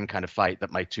of the same kind of fight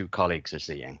that my 2 colleagues are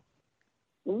seeing?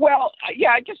 Well, yeah,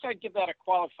 I guess I'd give that a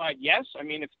qualified yes. I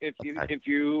mean, if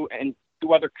you and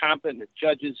 2 other competent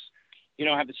judges,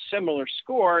 have a similar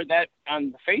score, that on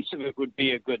the face of it would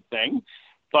be a good thing.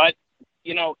 But,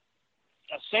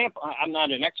 a sample, I'm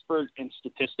not an expert in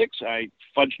statistics. I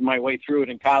fudged my way through it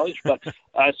in college, but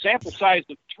a sample size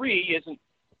of 3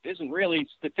 isn't really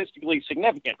statistically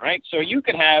significant, right? So you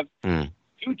could have 2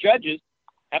 judges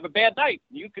have a bad night.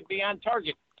 You could be on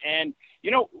target. And,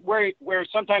 where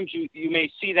sometimes you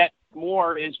may see that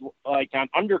more is like on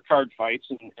undercard fights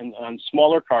and on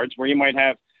smaller cards where you might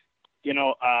have,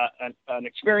 an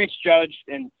experienced judge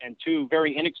and 2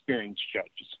 very inexperienced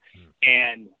judges.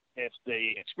 And if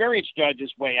the experienced judge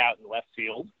is way out in left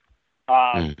field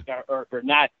or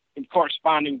not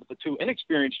corresponding with the 2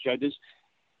 inexperienced judges,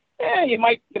 you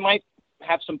might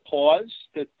have some pause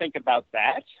to think about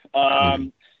that.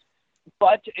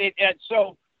 But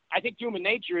so I think human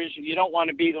nature is you don't want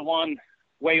to be the one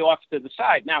way off to the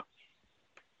side. Now,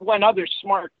 when other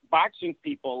smart boxing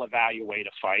people evaluate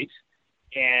a fight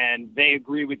and they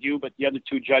agree with you, but the other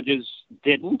 2 judges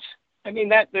didn't, I mean,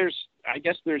 there's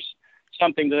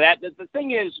something to that. The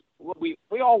thing is, we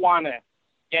all want to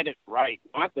get it right.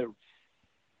 Not the,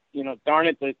 darn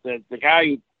it, the guy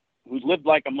who who lived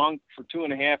like a monk for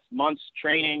 2.5 months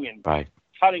training and Right.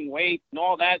 cutting weight and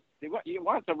all that. You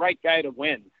want the right guy to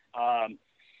win.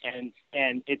 And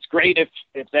it's great if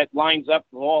that lines up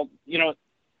all,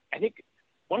 I think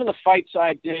one of the fights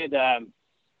I did, I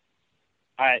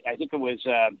think it was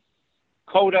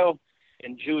Cotto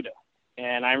and Judah.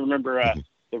 And I remember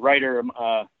the writer,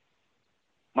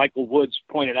 Michael Woods,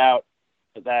 pointed out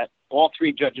that all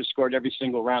three judges scored every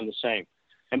single round the same.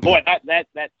 And boy, that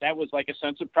was like a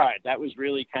sense of pride. That was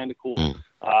really kind of cool.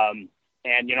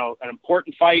 And, an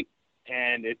important fight,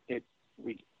 and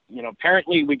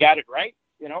apparently we got it right,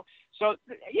 So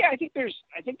yeah, I think there's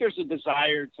a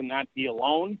desire to not be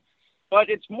alone, but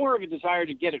it's more of a desire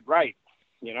to get it right.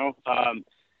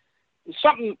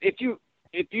 Something, if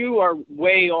you are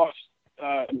way off,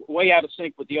 way out of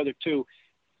sync with the other two,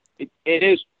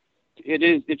 it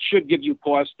should give you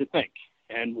pause to think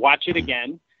and watch it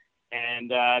again.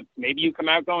 And maybe you come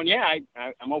out going, yeah,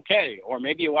 I'm okay. Or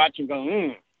maybe you watch and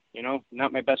go,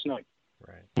 not my best night.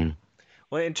 Right.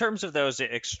 Well, in terms of those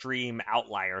extreme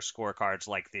outlier scorecards,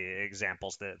 like the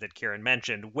examples that Kieran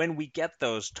mentioned, when we get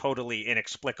those totally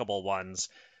inexplicable ones,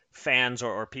 fans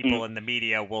or people in the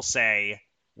media will say,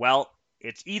 well,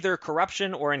 it's either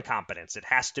corruption or incompetence. It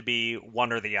has to be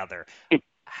one or the other.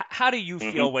 How do you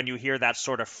feel when you hear that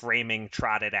sort of framing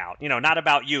trotted out? Not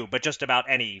about you, but just about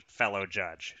any fellow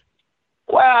judge.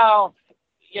 Well,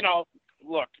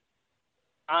 look,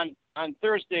 on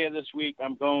Thursday of this week,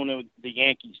 I'm going to the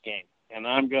Yankees game, and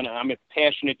I'm a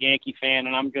passionate Yankee fan,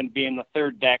 and I'm going to be in the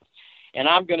third deck, and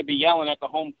I'm going to be yelling at the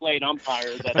home plate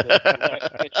umpire that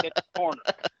the hit the corner.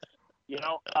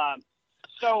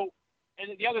 So,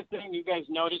 and the other thing you guys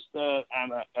noticed,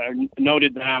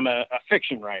 noted that I'm a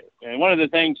fiction writer, and one of the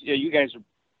things you guys are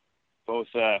both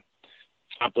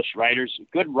accomplished writers.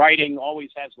 Good writing always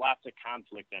has lots of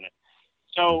conflict in it.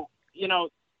 So,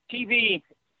 TV,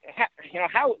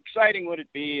 how exciting would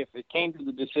it be if it came to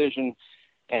the decision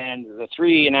and the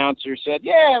three announcers said,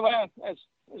 yeah, well, that's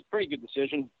a pretty good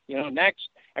decision, next.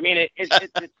 I mean,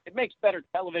 it makes better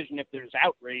television if there's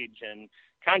outrage and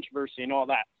controversy and all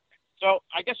that. So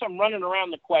I guess I'm running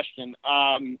around the question.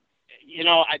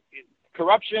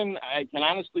 Corruption, I can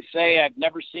honestly say I've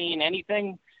never seen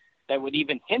anything that would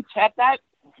even hint at that.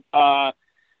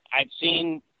 I've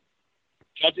seen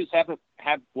judges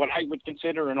have what I would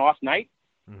consider an off night.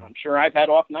 I'm sure I've had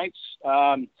off nights.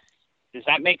 Does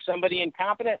that make somebody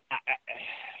incompetent?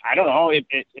 I don't know.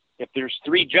 If there's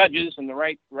three judges and the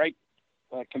right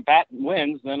combatant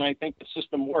wins, then I think the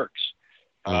system works.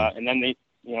 And then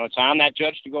it's on that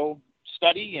judge to go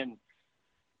study and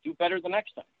do better the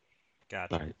next time.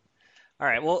 Gotcha. Right. All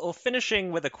right. Well,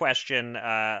 finishing with a question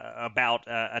about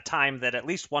a time that at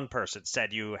least one person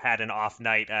said you had an off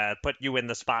night, put you in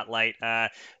the spotlight,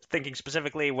 thinking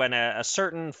specifically when a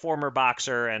certain former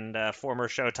boxer and former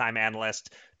Showtime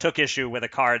analyst took issue with a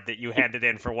card that you handed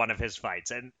in for one of his fights.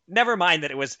 And never mind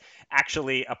that it was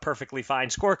actually a perfectly fine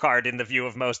scorecard in the view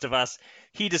of most of us,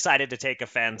 he decided to take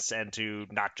offense and to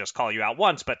not just call you out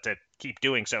once, but to keep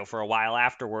doing so for a while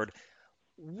afterward.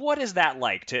 What is that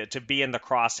like to be in the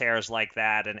crosshairs like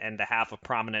that and to have a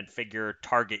prominent figure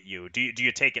target you? Do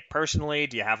you take it personally?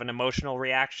 Do you have an emotional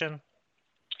reaction?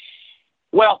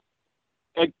 Well,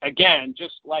 again,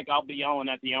 just like I'll be yelling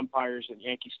at the umpires at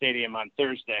Yankee Stadium on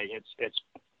Thursday,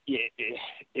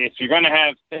 if you're going to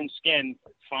have thin skin,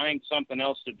 find something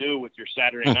else to do with your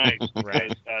Saturday nights.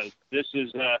 Right? This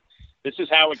is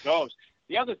how it goes.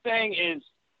 The other thing is,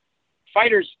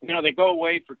 fighters, they go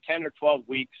away for 10 or 12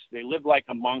 weeks. They live like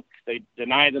a monk. They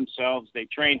deny themselves. They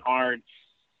train hard.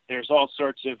 There's all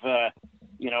sorts of,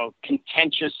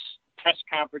 contentious press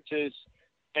conferences.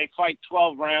 They fight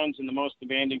 12 rounds in the most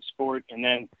demanding sport, and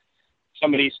then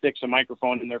somebody sticks a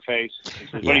microphone in their face and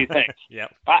says, what do you think?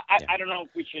 Yep. I don't know if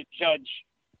we should judge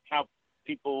how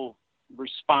people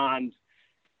respond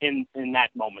in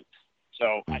that moment.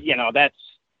 So, that's,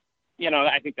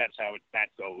 I think that's how that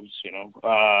goes,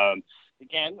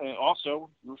 again,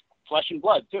 also flesh and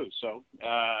blood too. So,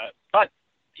 but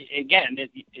again,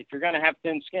 if you're going to have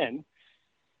thin skin,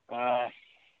 I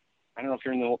don't know if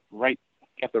you're in the right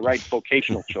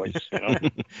vocational choice,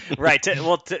 Right.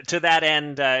 To that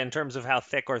end, in terms of how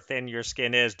thick or thin your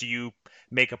skin is, do you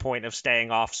make a point of staying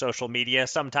off social media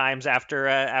sometimes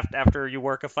after you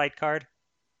work a fight card?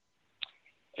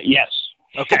 Yes.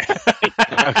 Okay.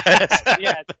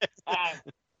 Yes.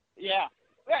 Yeah.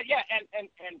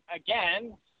 And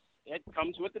again, it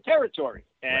comes with the territory.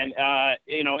 And,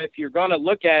 if you're going to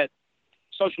look at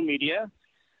social media,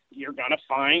 you're going to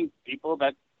find people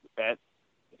that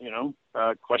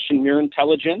question your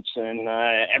intelligence and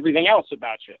everything else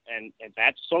about you. And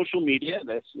that's social media.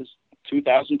 This is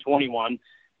 2021.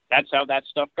 that's how that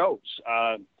stuff goes.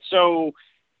 So,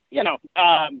 you know,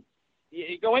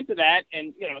 you go into that,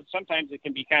 and you know, sometimes it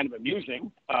can be kind of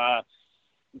amusing,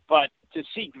 but to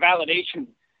seek validation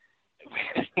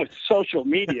with social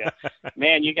media,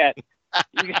 man, you got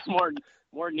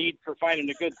more need for finding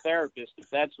a good therapist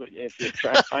if you're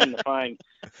trying to find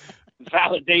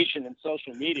validation in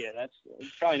social media. That's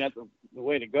probably not the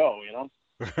way to go, you know.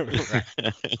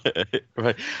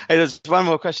 Right. Hey, there's one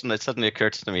more question that suddenly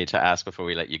occurred to me to ask before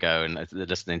we let you go, and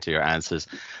listening to your answers.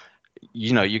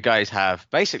 You know, you guys have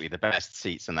basically the best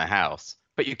seats in the house,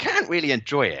 but you can't really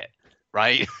enjoy it,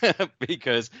 right?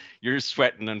 Because you're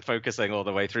sweating and focusing all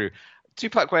the way through.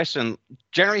 Two-part question.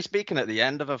 Generally speaking, at the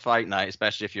end of a fight night,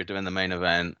 especially if you're doing the main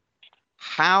event,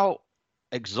 how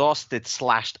exhausted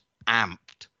 /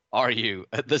 amped are you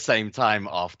at the same time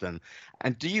often?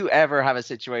 And do you ever have a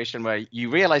situation where you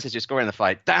realize as you're scoring the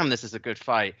fight, damn, this is a good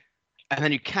fight, and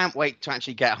then you can't wait to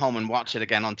actually get home and watch it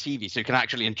again on TV so you can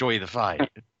actually enjoy the fight?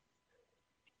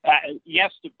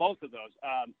 Yes to both of those.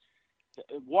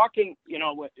 Walking, you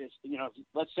know,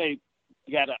 let's say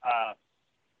you got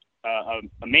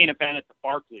a main event at the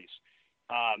Barclays.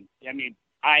 I mean,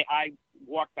 I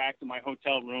walk back to my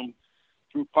hotel room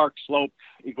through Park Slope.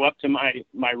 You go up to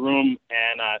my room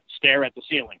and stare at the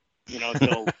ceiling, you know,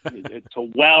 till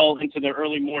well into the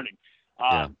early morning.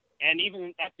 And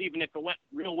even if it went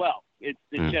real well, it's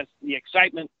just the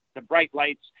excitement, the bright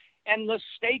lights, and the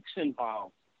stakes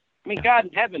involved. I mean, God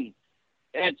in heaven,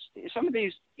 it's some of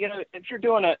these, you know, if you're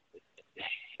doing a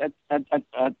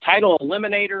title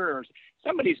eliminator, or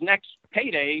somebody's next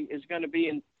payday is going to be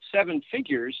in 7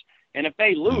 figures, and if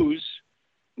they lose,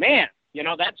 man, you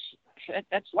know,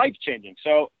 that's life changing.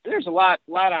 So there's a lot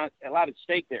at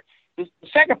stake there. The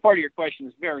second part of your question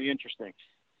is very interesting.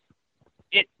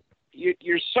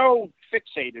 You're so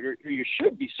fixated, or you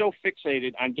should be so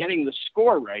fixated on getting the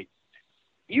score right.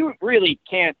 You really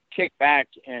can't kick back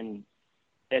and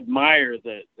admire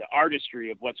the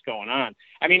artistry of what's going on.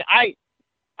 I mean,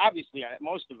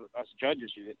 most of us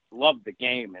judges love the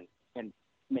game, and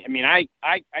I mean, I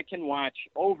can watch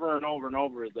over and over and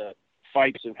over the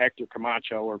fights of Hector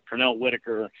Camacho or Pernell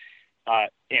Whitaker,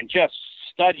 and just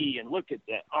study and look at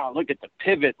the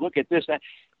pivot, look at this, that.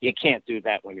 You can't do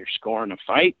that when you're scoring a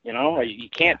fight. You know, you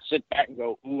can't sit back and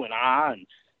go ooh and ah, and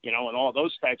you know, and all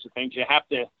those types of things. You have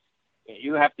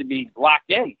to be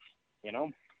locked in, you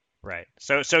know. Right.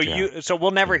 So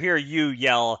we'll never hear you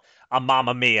yell a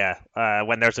Mamma Mia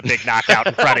when there's a big knockout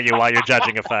in front of you while you're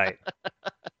judging a fight.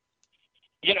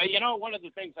 You know, one of the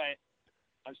things I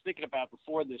was thinking about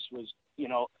before this was, you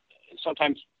know,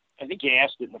 sometimes I think you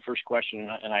asked it in the first question,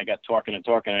 and I got talking.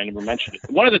 I never mentioned it.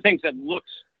 One of the things that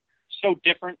looks so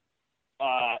different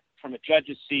from a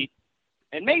judge's seat,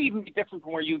 and may even be different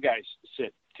from where you guys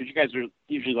sit, because you guys are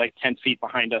usually like 10 feet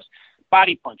behind us.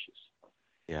 Body punches.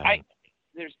 Yeah.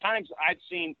 There's times I've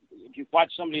seen, if you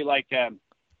watch somebody like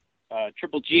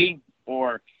Triple G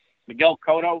or Miguel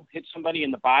Cotto hit somebody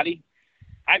in the body,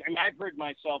 I've heard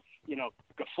myself, you know,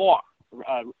 guffaw,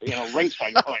 you know,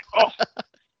 ringside, going, oh.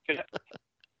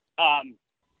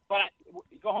 But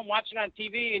you go home watching on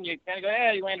TV and you kind of go,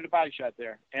 hey, you landed a body shot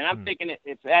there. And I'm thinking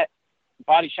if that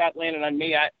body shot landed on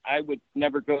me, I would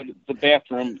never go to the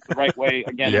bathroom the right way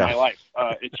again in my life.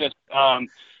 It's just,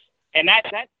 and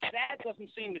that doesn't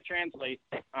seem to translate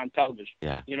on television.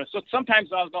 Yeah. You know, so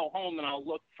sometimes I'll go home and I'll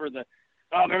look for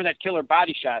remember that killer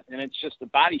body shot, and it's just a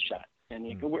body shot. And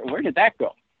you go, where did that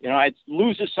go? You know, it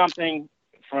loses something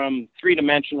from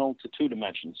 3-dimensional to 2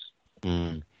 dimensions.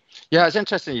 Mm. Yeah, it's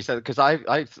interesting you said, because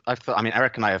I've thought, I mean,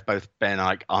 Eric and I have both been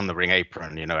like on the ring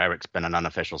apron. You know, Eric's been an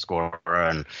unofficial scorer,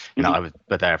 and you know, I was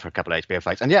there for a couple of HBO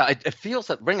fights. And yeah, it feels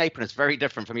that ring apron is very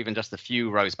different from even just a few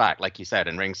rows back, like you said,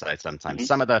 in ringside. Sometimes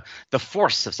some of the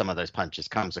force of some of those punches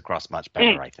comes across much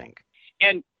better, I think.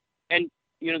 And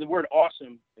you know, the word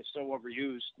awesome is so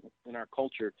overused in our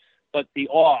culture, but the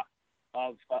awe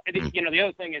of you know, the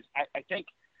other thing is I think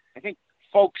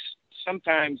folks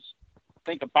sometimes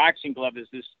think a boxing glove is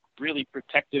this really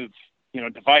protective, you know,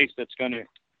 device that's going to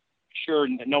ensure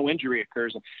that no injury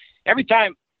occurs. And every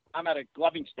time I'm at a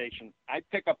gloving station, I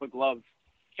pick up a glove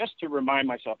just to remind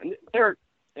myself. And they're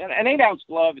an 8-ounce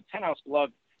glove, a 10-ounce glove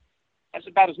has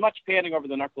about as much padding over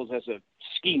the knuckles as a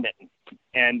ski mitten.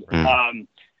 And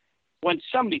when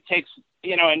somebody takes,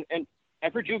 you know, and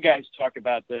I've heard you guys talk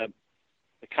about the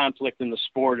conflict in the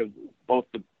sport of both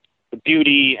the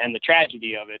beauty and the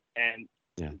tragedy of it. And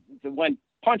when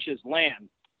punches land,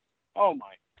 oh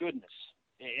my goodness.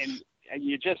 And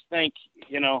you just think,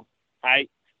 you know,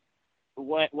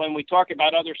 when we talk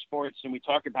about other sports and we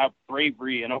talk about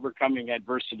bravery and overcoming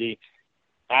adversity,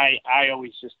 I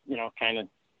always just, you know, kind of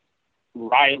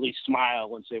wryly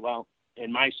smile and say, "Well,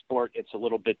 in my sport, it's a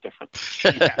little bit different."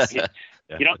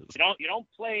 You don't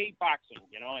play boxing,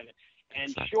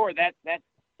 and sure, that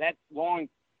long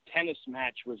tennis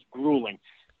match was grueling,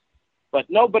 but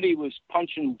nobody was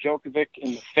punching Djokovic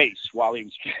in the face while he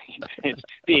was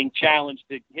being challenged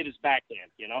to hit his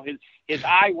backhand. His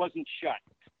eye wasn't shut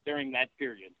during that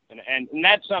period, and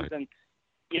that's something.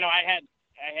 I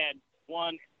had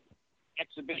one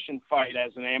exhibition fight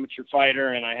as an amateur fighter,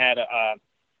 and I had a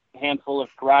handful of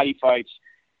karate fights.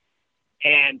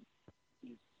 And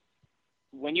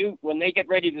when they get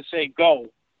ready to say go,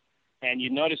 and you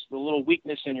notice the little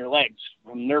weakness in your legs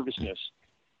from nervousness,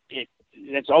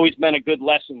 that's always been a good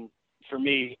lesson for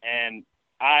me. And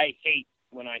I hate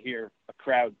when I hear a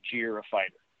crowd jeer a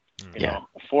fighter,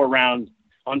 a 4-round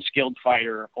unskilled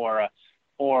fighter or a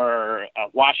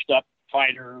washed up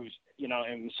fighter who's,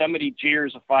 and somebody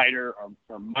jeers a fighter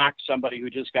or mocks somebody who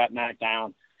just got knocked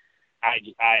down. I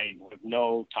have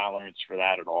no tolerance for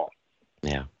that at all.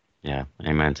 Yeah,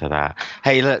 amen to that.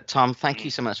 Hey, look, Tom, thank you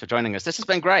so much for joining us. This has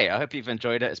been great. I hope you've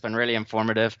enjoyed it. It's been really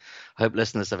informative. I hope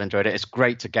listeners have enjoyed it. It's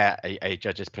great to get a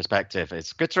judge's perspective.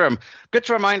 It's good to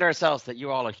remind ourselves that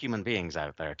you all are human beings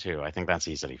out there too. I think that's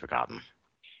easily forgotten.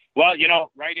 Well,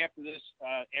 right after this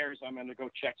airs, I'm going to go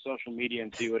check social media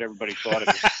and see what everybody thought of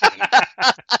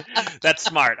it. That's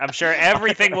smart. I'm sure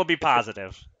everything will be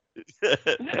positive.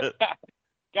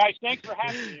 Guys, thanks for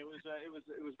having me. It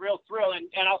was real thrill,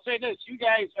 and I'll say this: you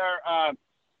guys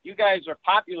are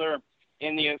popular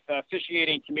in the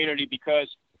officiating community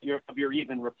because of your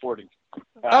even reporting.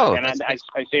 And I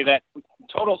say that with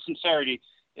total sincerity,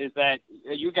 is that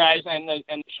you guys and the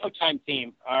Showtime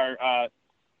team are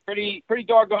pretty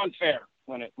doggone fair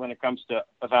when it comes to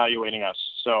evaluating us.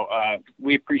 So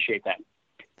we appreciate that.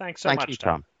 Thanks so much,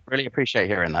 Tom. Really appreciate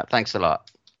hearing that. Thanks a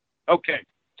lot. Okay,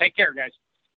 take care, guys.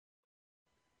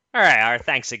 All right, our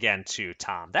thanks again to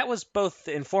Tom. That was both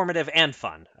informative and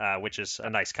fun, which is a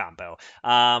nice combo.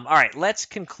 All right, let's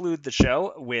conclude the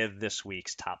show with this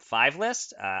week's top 5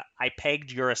 list. I pegged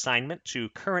your assignment to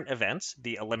current events.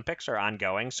 The Olympics are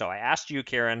ongoing, so I asked you,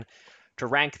 Kieran, to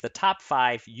rank the top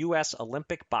 5 U.S.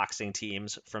 Olympic boxing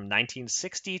teams from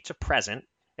 1960 to present,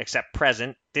 except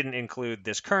present didn't include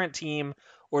this current team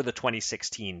or the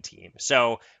 2016 team.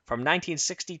 So from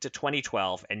 1960 to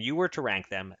 2012, and you were to rank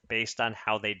them based on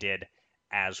how they did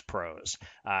as pros.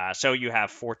 So you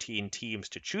have 14 teams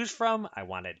to choose from. I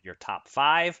wanted your top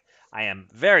 5. I am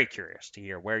very curious to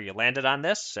hear where you landed on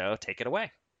this, so take it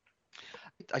away.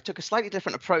 I took a slightly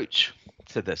different approach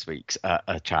to this week's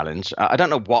challenge. I don't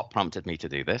know what prompted me to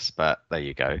do this, but there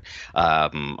you go. I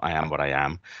am what I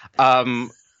am.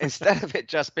 Instead of it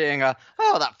just being that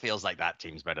feels like that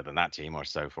team's better than that team, or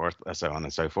so forth, so on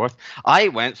and so forth, I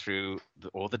went through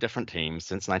all the different teams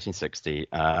since 1960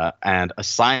 and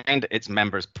assigned its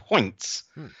members points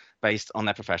based on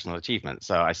their professional achievement.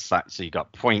 So you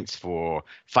got points for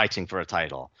fighting for a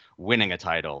title, winning a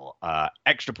title,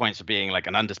 extra points for being like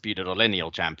an undisputed or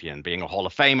lineal champion, being a Hall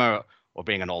of Famer, or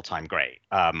being an all-time great.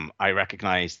 I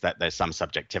recognize that there's some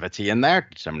subjectivity in there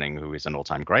determining who is an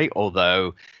all-time great,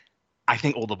 although I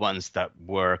think all the ones that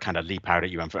were kind of leap out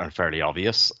at you are fairly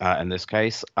obvious in this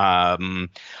case. I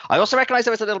also recognize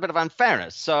there was a little bit of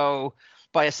unfairness. So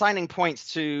by assigning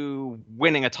points to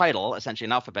winning a title, essentially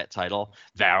an alphabet title,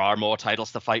 there are more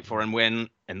titles to fight for and win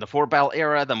in the 4-belt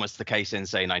era than was the case in,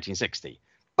 say, 1960.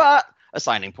 But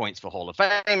assigning points for Hall of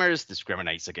Famers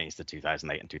discriminates against the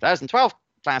 2008 and 2012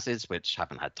 classes, which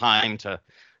haven't had time to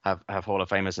have Hall of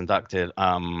Famers inducted.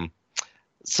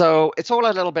 So it's all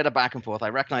a little bit of back and forth. I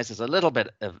recognize there's a little bit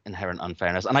of inherent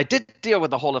unfairness. And I did deal with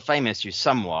the Hall of Fame issue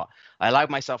somewhat. I allowed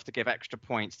myself to give extra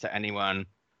points to anyone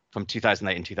from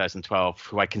 2008 and 2012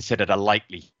 who I considered a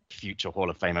likely future Hall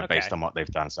of Famer based on what they've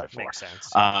done so far. Makes sense.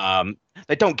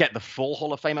 They don't get the full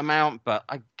Hall of Fame amount, but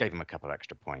I gave them a couple of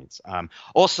extra points.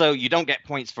 Also, you don't get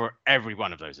points for every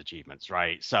one of those achievements,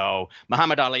 right? So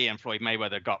Muhammad Ali and Floyd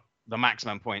Mayweather got the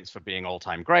maximum points for being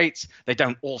all-time greats. They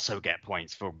don't also get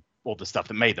points for all the stuff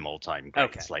that made them all-time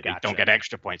greats. They don't get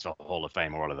extra points for Hall of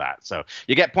Fame or all of that. So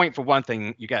you get point for one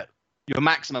thing, you get your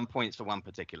maximum points for one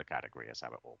particular category is how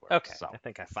it all works. Okay, so, I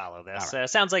think I follow this. Right.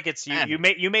 Sounds like it's you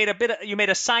made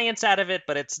a science out of it,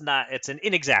 but it's an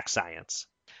inexact science.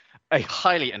 A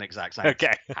highly inexact science.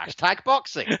 Okay. Hashtag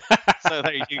boxing. So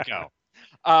there you go.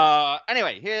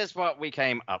 Anyway, here's what we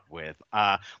came up with.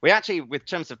 We actually, with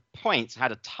terms of points,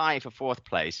 had a tie for 4th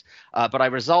place, but I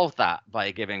resolved that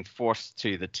by giving 4th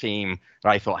to the team that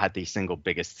I thought had the single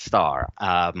biggest star.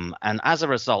 And as a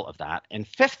result of that, in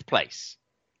 5th place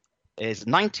is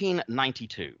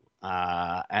 1992.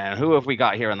 And who have we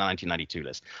got here on the 1992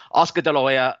 list? Oscar De La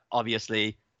Hoya,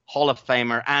 obviously, Hall of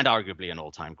Famer and arguably an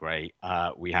all-time great.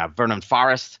 We have Vernon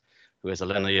Forrest, who is a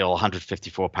lineal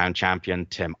 154-pound champion.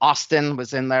 Tim Austin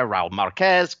was in there. Raul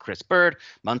Marquez, Chris Bird,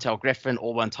 Montel Griffin,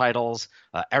 all won titles.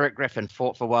 Eric Griffin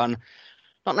fought for one.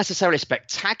 Not necessarily a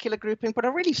spectacular grouping, but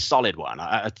a really solid one.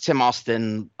 Tim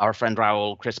Austin, our friend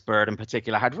Raul, Chris Bird in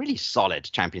particular, had really solid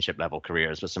championship-level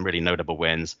careers with some really notable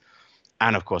wins.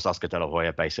 And, of course, Oscar De La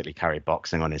Hoya basically carried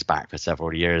boxing on his back for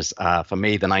several years. For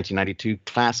me, the 1992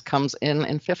 class comes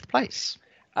in fifth place.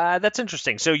 That's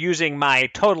interesting. So using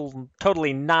my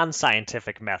totally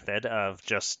non-scientific method of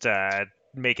just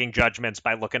making judgments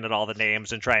by looking at all the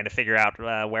names and trying to figure out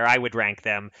where I would rank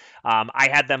them, I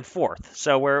had them fourth.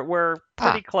 So we're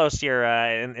pretty close here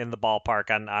in the ballpark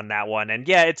on that one. And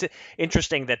yeah, it's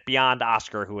interesting that beyond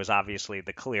Oscar, who was obviously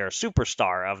the clear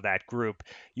superstar of that group,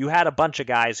 you had a bunch of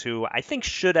guys who I think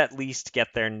should at least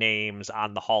get their names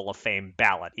on the Hall of Fame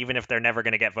ballot, even if they're never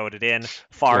going to get voted in.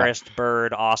 Forrest,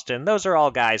 Bird, Austin, those are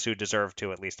all guys who deserve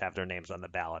to at least have their names on the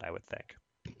ballot, I would think.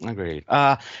 Agreed.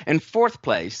 In fourth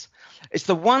place, it's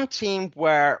the one team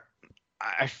where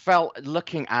I felt,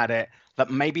 looking at it, that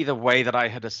maybe the way that I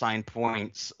had assigned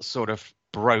points sort of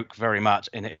broke very much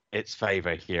in its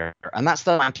favor here, and that's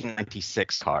the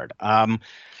 1996 card.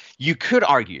 You could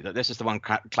argue that this is the one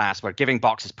class where giving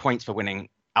boxers points for winning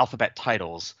alphabet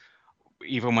titles,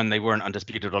 even when they weren't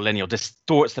undisputed or lineal,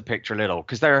 distorts the picture a little,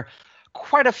 because there are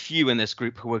quite a few in this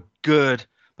group who were good,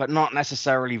 but not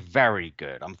necessarily very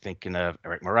good. I'm thinking of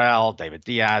Eric Morel, David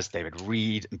Diaz, David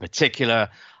Reed in particular.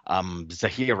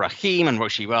 Zahir Rahim and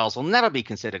Roshi Wells will never be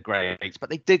considered greats, but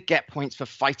they did get points for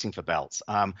fighting for belts.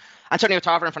 Antonio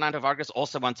Tarver and Fernando Vargas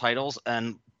also won titles,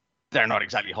 and they're not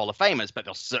exactly Hall of Famers, but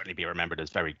they'll certainly be remembered as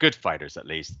very good fighters, at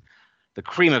least. The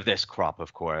cream of this crop,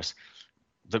 of course,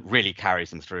 that really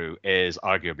carries them through is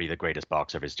arguably the greatest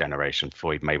boxer of his generation,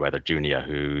 Floyd Mayweather Jr.,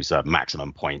 whose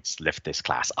maximum points lift this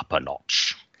class up a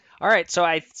notch. All right, so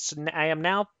I am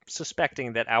now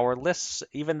suspecting that our lists,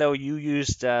 even though you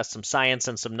used some science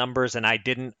and some numbers and I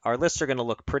didn't, our lists are going to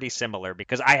look pretty similar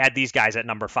because I had these guys at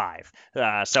number 5.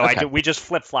 We just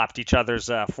flip-flopped each other's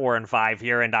 4 and 5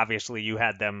 here, and obviously you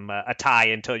had them a tie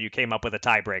until you came up with a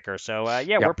tiebreaker. So,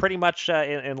 we're pretty much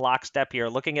in lockstep here.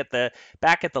 Looking at the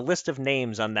list of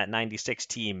names on that 96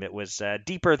 team, it was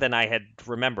deeper than I had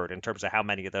remembered in terms of how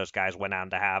many of those guys went on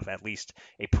to have at least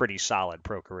a pretty solid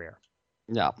pro career.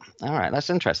 Yeah. All right. That's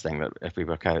interesting that if we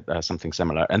work out something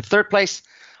similar. In third place,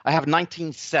 I have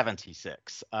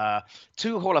 1976.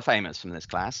 2 Hall of Famers from this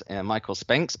class, Michael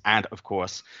Spinks and, of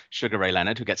course, Sugar Ray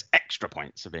Leonard, who gets extra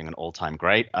points for being an all-time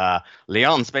great.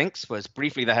 Leon Spinks was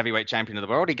briefly the heavyweight champion of the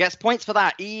world. He gets points for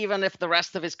that, even if the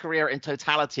rest of his career in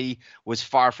totality was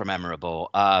far from memorable.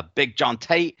 Big John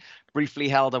Tate briefly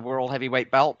held a world heavyweight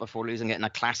belt before losing it in a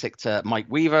classic to Mike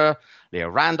Weaver. Leo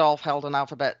Randolph held an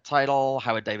alphabet title.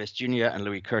 Howard Davis Jr. and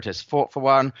Louis Curtis fought for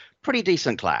one. Pretty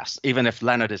decent class, even if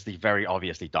Leonard is the very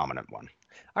obviously dominant one.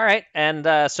 All right,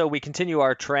 and so we continue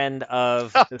our trend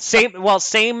of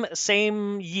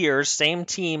same years, same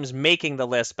teams making the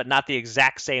list, but not the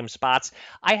exact same spots.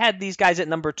 I had these guys at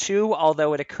number 2,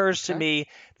 although it occurs to me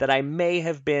that I may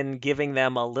have been giving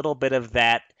them a little bit of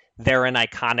that they're an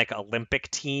iconic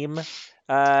Olympic team.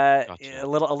 Gotcha. A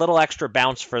little extra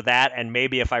bounce for that, and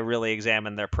maybe if I really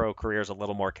examined their pro careers a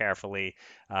little more carefully,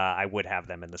 I would have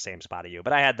them in the same spot as you.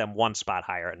 But I had them one spot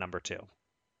higher at number 2.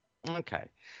 Okay.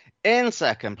 In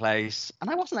second place,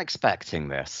 and I wasn't expecting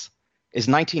this, is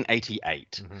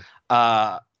 1988.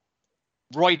 Mm-hmm.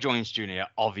 Roy Jones Jr.,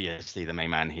 obviously the main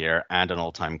man here and an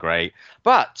all-time great.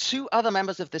 But 2 other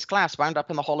members of this class wound up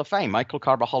in the Hall of Fame, Michael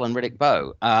Carbajal and Riddick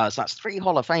Bowe. So that's 3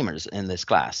 Hall of Famers in this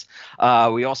class.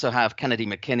 We also have Kennedy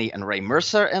McKinney and Ray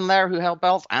Mercer in there who held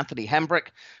belts. Anthony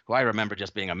Hembrick, who I remember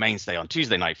just being a mainstay on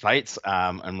Tuesday night fights,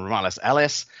 and Morales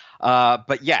Ellis.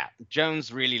 But yeah,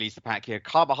 Jones really leads the pack here.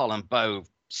 Carbajal and Bowe,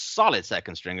 solid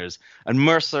second stringers, and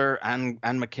Mercer and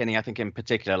McKinney, I think in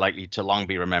particular, likely to long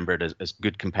be remembered as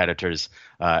good competitors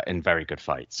in very good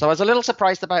fights. So I was a little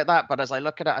surprised about that, but as I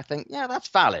look at it, I think, yeah, that's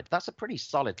valid. That's a pretty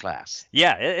solid class.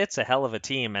 Yeah, it's a hell of a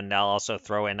team, and I'll also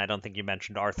throw in, I don't think you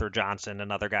mentioned Arthur Johnson,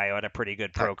 another guy who had a pretty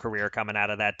good pro career coming out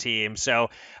of that team.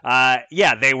 So,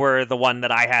 they were the one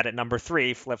that I had at number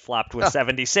 3, flip-flopped with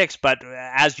 76, but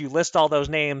as you list all those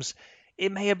names,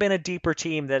 it may have been a deeper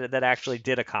team that actually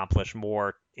did accomplish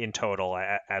more in total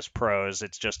as pros.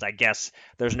 It's just, I guess,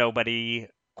 there's nobody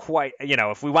quite,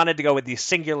 if we wanted to go with the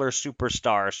singular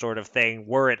superstar sort of thing,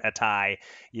 were it a tie,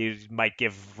 you might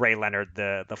give Ray Leonard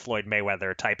the Floyd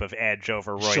Mayweather type of edge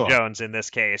over Roy Jones in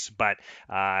this case. But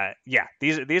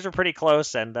these are pretty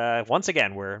close. And once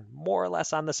again, we're more or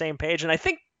less on the same page. And I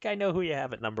think I know who you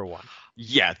have at number 1.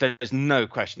 Yeah, there's no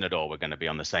question at all we're going to be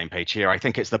on the same page here. I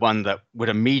think it's the one that would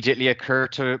immediately occur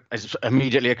to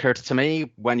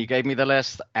me when you gave me the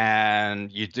list,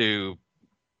 and you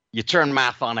turn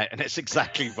math on it, and it's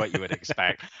exactly what you would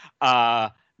expect.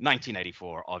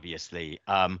 1984, obviously.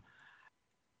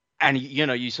 And,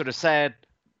 you sort of said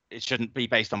it shouldn't be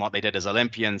based on what they did as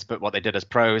Olympians, but what they did as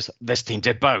pros. This team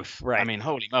did both. Right. I mean,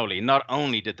 holy moly. Not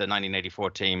only did the 1984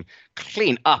 team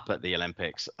clean up at the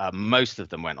Olympics, most of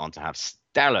them went on to have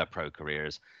stellar pro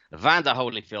careers. Evander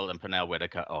Holyfield and Pernell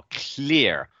Whitaker are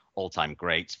clear all-time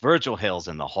greats. Virgil Hill's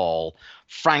in the Hall.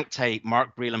 Frank Tate,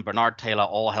 Mark Breland, Bernard Taylor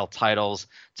all held titles.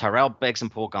 Tyrell Biggs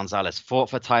and Paul Gonzalez fought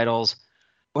for titles.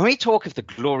 When we talk of the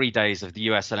glory days of the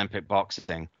U.S. Olympic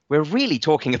boxing, we're really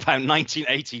talking about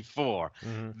 1984.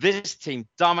 Mm-hmm. This team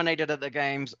dominated at the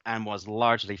games and was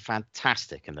largely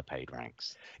fantastic in the paid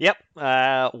ranks. Yep,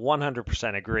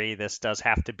 100% agree. This does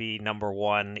have to be number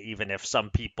 1, even if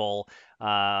some people,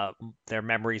 their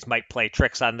memories might play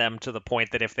tricks on them to the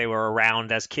point that if they were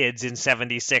around as kids in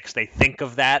 76, they think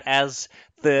of that as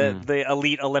the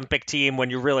elite Olympic team. When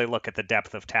you really look at the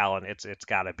depth of talent, it's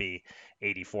got to be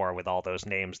 84 with all those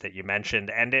names that you mentioned.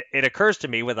 And it occurs to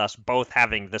me, with us both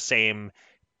having the same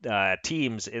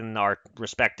teams in our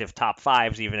respective top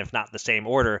 5s, even if not the same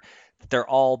order, they're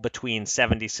all between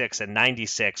 76 and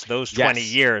 96. Those 20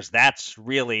 years, that's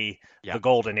really the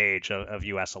golden age of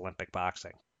U.S. Olympic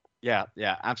boxing. Yeah,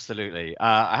 absolutely.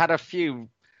 I had a few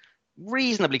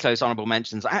reasonably close honorable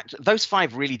mentions. Those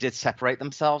 5 really did separate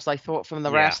themselves, I thought, from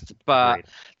the rest. But agreed.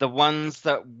 The ones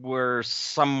that were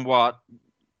somewhat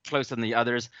closer than the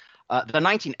others, the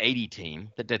 1980 team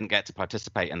that didn't get to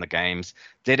participate in the games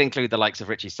did include the likes of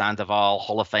Richie Sandoval,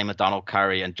 Hall of Famer Donald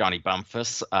Curry, and Johnny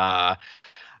Bumpus.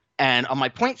 And on my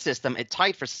point system, it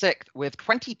tied for 6th with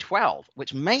 2012,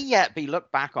 which may yet be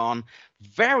looked back on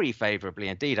very favorably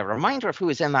indeed. A reminder of who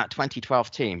is in that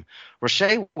 2012 team: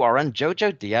 Rashay Warren,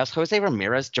 Jojo Diaz, Jose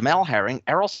Ramirez, Jamel Herring,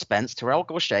 Errol Spence, Terrell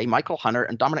Gaucher, Michael Hunter,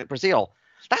 and Dominic Brazil.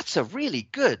 That's a really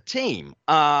good team.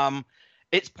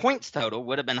 Its points total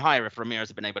would have been higher if Ramirez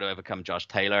had been able to overcome Josh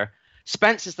Taylor.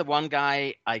 Spence is the one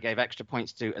guy I gave extra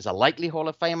points to as a likely Hall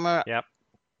of Famer. Yep.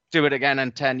 Do it again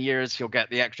in 10 years, he'll get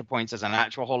the extra points as an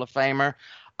actual Hall of Famer.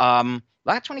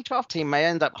 That 2012 team may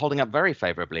end up holding up very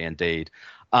favorably indeed.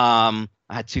 I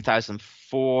had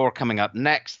 2004 coming up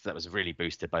next. That was really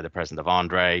boosted by the presence of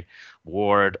Andre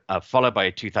Ward, followed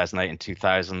by 2008 and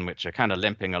 2000, which are kind of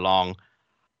limping along.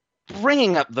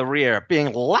 Bringing up the rear,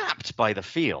 being lapped by the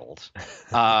field,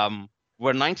 were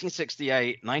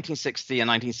 1968, 1960, and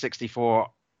 1964,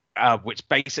 which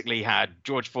basically had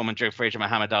George Foreman, Joe Frazier,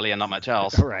 Muhammad Ali, and not much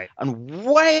else. Right. And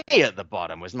way at the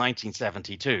bottom was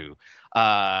 1972,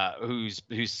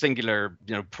 whose singular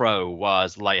pro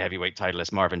was light heavyweight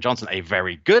titleist Marvin Johnson, a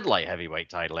very good light heavyweight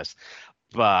titleist,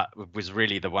 but was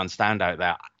really the one standout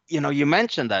there. You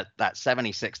mentioned that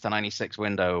 76 to 96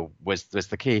 window was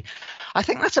the key. I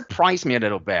think that surprised me a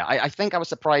little bit. I think I was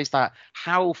surprised at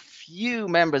how few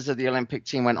members of the Olympic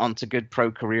team went on to good pro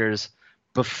careers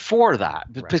before that,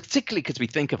 right. Particularly because we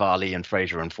think of Ali and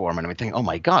Frazier and Foreman, and we think, oh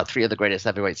my God, 3 of the greatest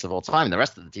heavyweights of all time. The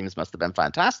rest of the teams must have been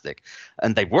fantastic.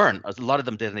 And they weren't. A lot of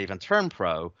them didn't even turn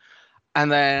pro. And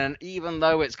then even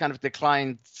though it's kind of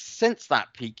declined since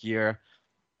that peak year,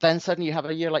 then suddenly you have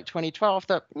a year like 2012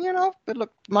 that,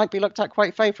 might be looked at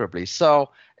quite favorably. So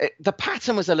the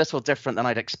pattern was a little different than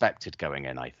I'd expected going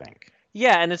in, I think.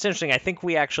 Yeah, and it's interesting. I think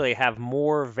we actually have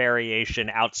more variation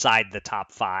outside the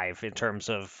top 5 in terms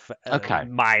of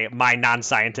my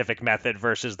non-scientific method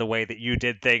versus the way that you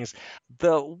did things.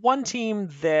 The one team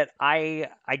that I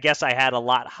guess I had a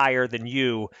lot higher than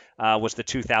you was the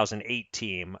 2008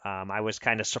 team. I was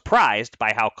kind of surprised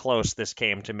by how close this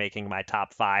came to making my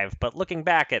top 5. But looking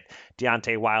back at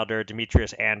Deontay Wilder,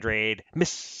 Demetrius Andrade,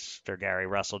 Mr. Gary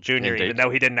Russell Jr., Indeed. Even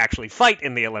though he didn't actually fight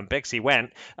in the Olympics, he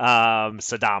went.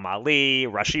 Saddam Ali,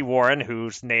 Rushy Warren,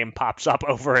 whose name pops up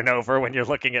over and over when you're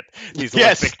looking at these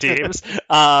Olympic teams.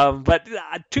 But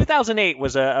 2008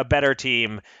 was a better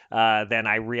team than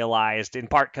I realized, in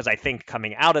part because I think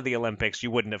coming out of the Olympics,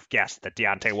 you wouldn't have guessed that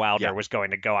Deontay Wilder was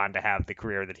going to go on to have the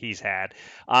career that he's had.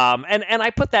 And I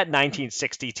put that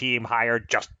 1960 team higher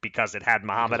just because it had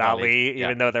Muhammad Ali,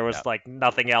 even though there was like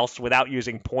nothing else. Without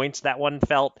using points, that one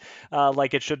felt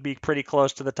like it should be pretty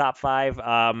close to the top 5.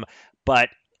 But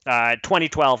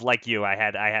 2012, like you, I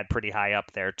had pretty high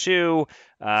up there too.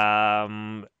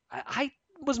 I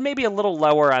was maybe a little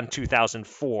lower on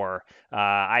 2004.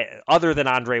 Other than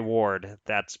Andre Ward,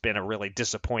 that's been a really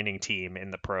disappointing team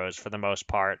in the pros for the most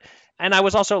part. And I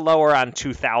was also lower on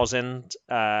 2000,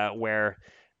 where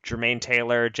Jermaine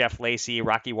Taylor, Jeff Lacey,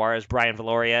 Rocky Juarez, Brian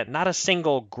Viloria, not a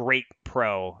single great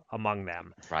pro among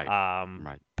them. Right.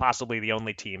 Right. Possibly the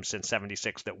only team since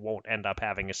 '76 that won't end up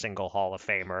having a single Hall of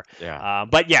Famer. Yeah.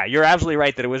 But yeah, you're absolutely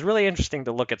right that it was really interesting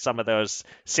to look at some of those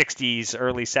 '60s,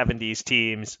 early '70s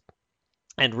teams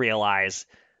and realize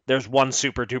there's one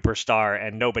super duper star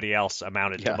and nobody else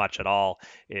amounted to much at all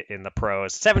in the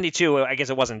pros. 72, I guess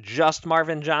it wasn't just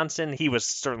Marvin Johnson. He was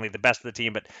certainly the best of the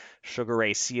team, but Sugar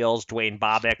Ray Seals, Dwayne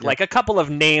Bobbitt, like a couple of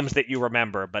names that you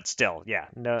remember, but still,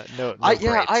 no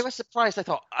I was surprised.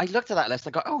 I looked at that list.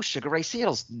 I go, oh, Sugar Ray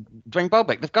Seals, Dwayne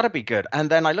Bobbitt, they've got to be good. And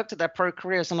then I looked at their pro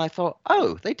careers and I thought,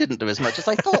 oh, they didn't do as much as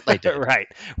I thought they did. Right.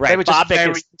 They were just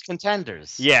very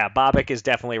contenders. Yeah, Bobbitt is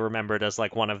definitely remembered as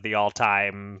like one of the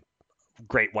all-time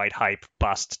great white hype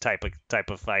bust type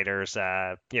of fighters.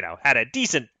 Had a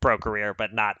decent pro career,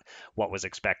 but not what was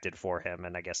expected for him.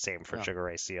 And I guess same for Sugar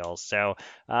Ray Seals. So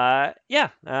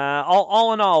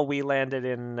all in all, we landed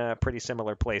in pretty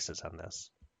similar places on this.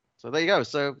 So there you go.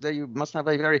 So there you must have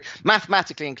a very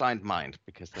mathematically inclined mind,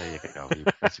 because there you go. You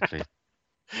basically.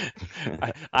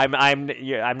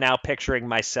 I'm now picturing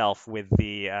myself with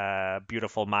the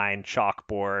Beautiful Mind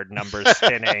chalkboard, numbers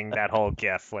spinning, that whole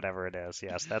GIF, whatever it is.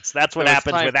 Yes, that's what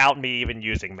happens without me even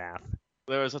using math.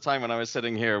 There was a time when I was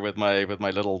sitting here with my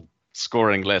little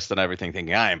scoring list and everything,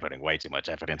 thinking I'm putting way too much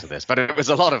effort into this, but it was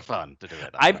a lot of fun to do it.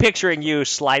 I'm picturing you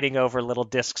sliding over little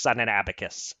discs on an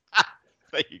abacus.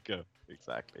 There you go.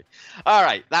 Exactly. All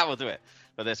right, that will do it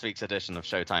for this week's edition of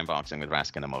Showtime Boxing with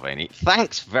Raskin and Mulvaney.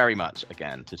 Thanks very much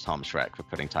again to Tom Schreck for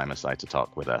putting time aside to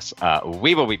talk with us.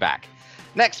 We will be back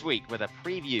next week with a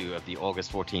preview of the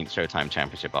August 14th Showtime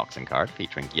Championship boxing card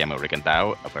featuring Guillermo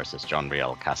Rigondeaux versus John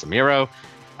Riel Casimiro.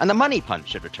 And the Money Punch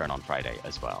should return on Friday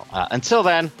as well. Until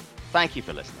then, thank you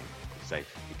for listening. Be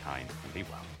safe, be kind, and be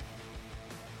well.